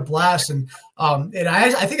been a blast, and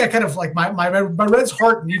I think I kind of like my Reds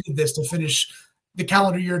heart needed this to finish the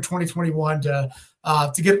calendar year 2021 to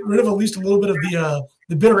get rid of at least a little bit of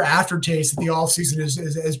the bitter aftertaste that the off season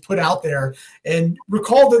is put out there, and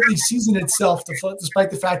recall that the season itself,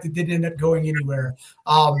 despite the fact it didn't end up going anywhere,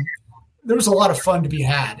 there was a lot of fun to be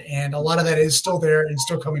had, and a lot of that is still there and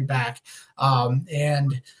still coming back.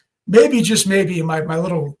 And maybe, just maybe, my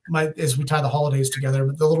as we tie the holidays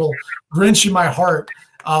together, the little Grinch in my heart,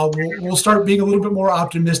 we'll start being a little bit more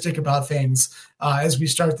optimistic about things as we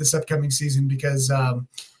start this upcoming season, because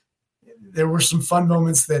there were some fun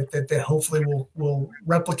moments that hopefully will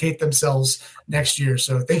replicate themselves next year.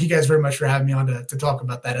 So thank you guys very much for having me on to talk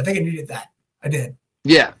about that. I think I needed that. I did.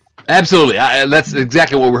 Yeah. Absolutely. That's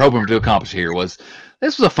exactly what we're hoping to accomplish here. This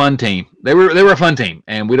was a fun team. They were a fun team,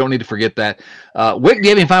 and we don't need to forget that. Wick, do you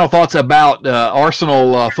have any final thoughts about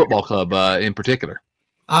Arsenal Football Club in particular?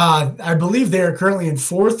 I believe they are currently in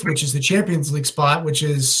 4th, which is the Champions League spot, which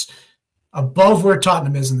is above where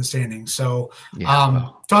Tottenham is in the standings. So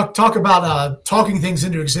talk about talking things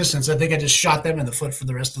into existence. I think I just shot them in the foot for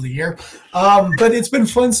the rest of the year. But it's been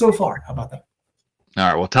fun so far. How about that? All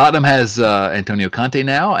right. Well, Tottenham has Antonio Conte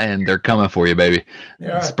now, and they're coming for you, baby.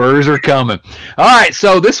 Yeah. Spurs are coming. All right.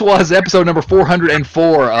 So this was episode number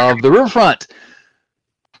 404 of the Riverfront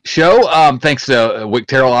Show. Thanks to Wick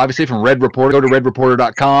Terrell, obviously, from Red Reporter. Go to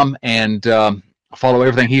redreporter.com and follow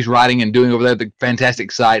everything he's writing and doing over there. The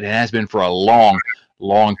fantastic site, and has been for a long,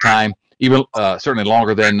 long time, even certainly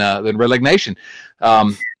longer than Red Leg Nation.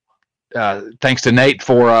 Thanks to Nate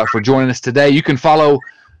for joining us today. You can follow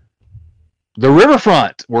the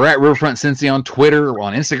Riverfront. We're at Riverfront Cincy on Twitter,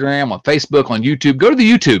 on Instagram, on Facebook, on YouTube. Go to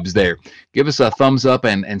the YouTubes there. Give us a thumbs up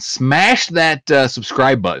and smash that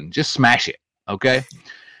subscribe button. Just smash it, okay?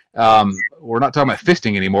 We're not talking about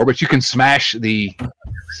fisting anymore, but you can smash the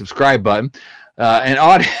subscribe button. And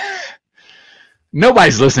audio,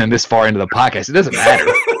 nobody's listening this far into the podcast. It doesn't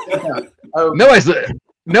matter.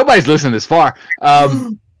 Nobody's listening this far.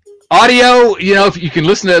 Audio, if you can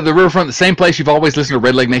listen to the Riverfront, the same place you've always listened to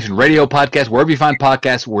Red Leg Nation Radio podcast. Wherever you find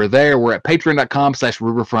podcasts, we're there. We're at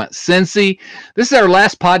patreon.com/RiverfrontCincy. This is our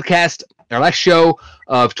last podcast, our last show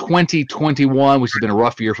of 2021, which has been a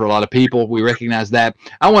rough year for a lot of people. We recognize that.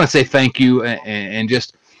 I want to say thank you and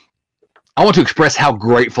just I want to express how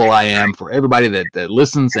grateful I am for everybody that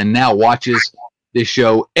listens and now watches this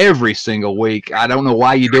show every single week. I don't know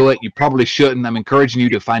why you do it. You probably shouldn't. I'm encouraging you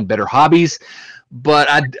to find better hobbies. But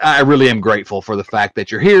I really am grateful for the fact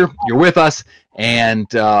that you're here, you're with us, and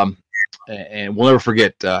we'll never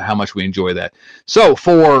forget how much we enjoy that. So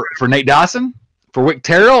for Nate Dawson, for Wick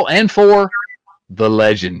Terrell, and for the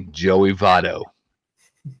legend Joey Votto,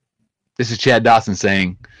 this is Chad Dawson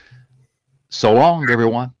saying, so long,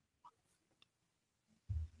 everyone.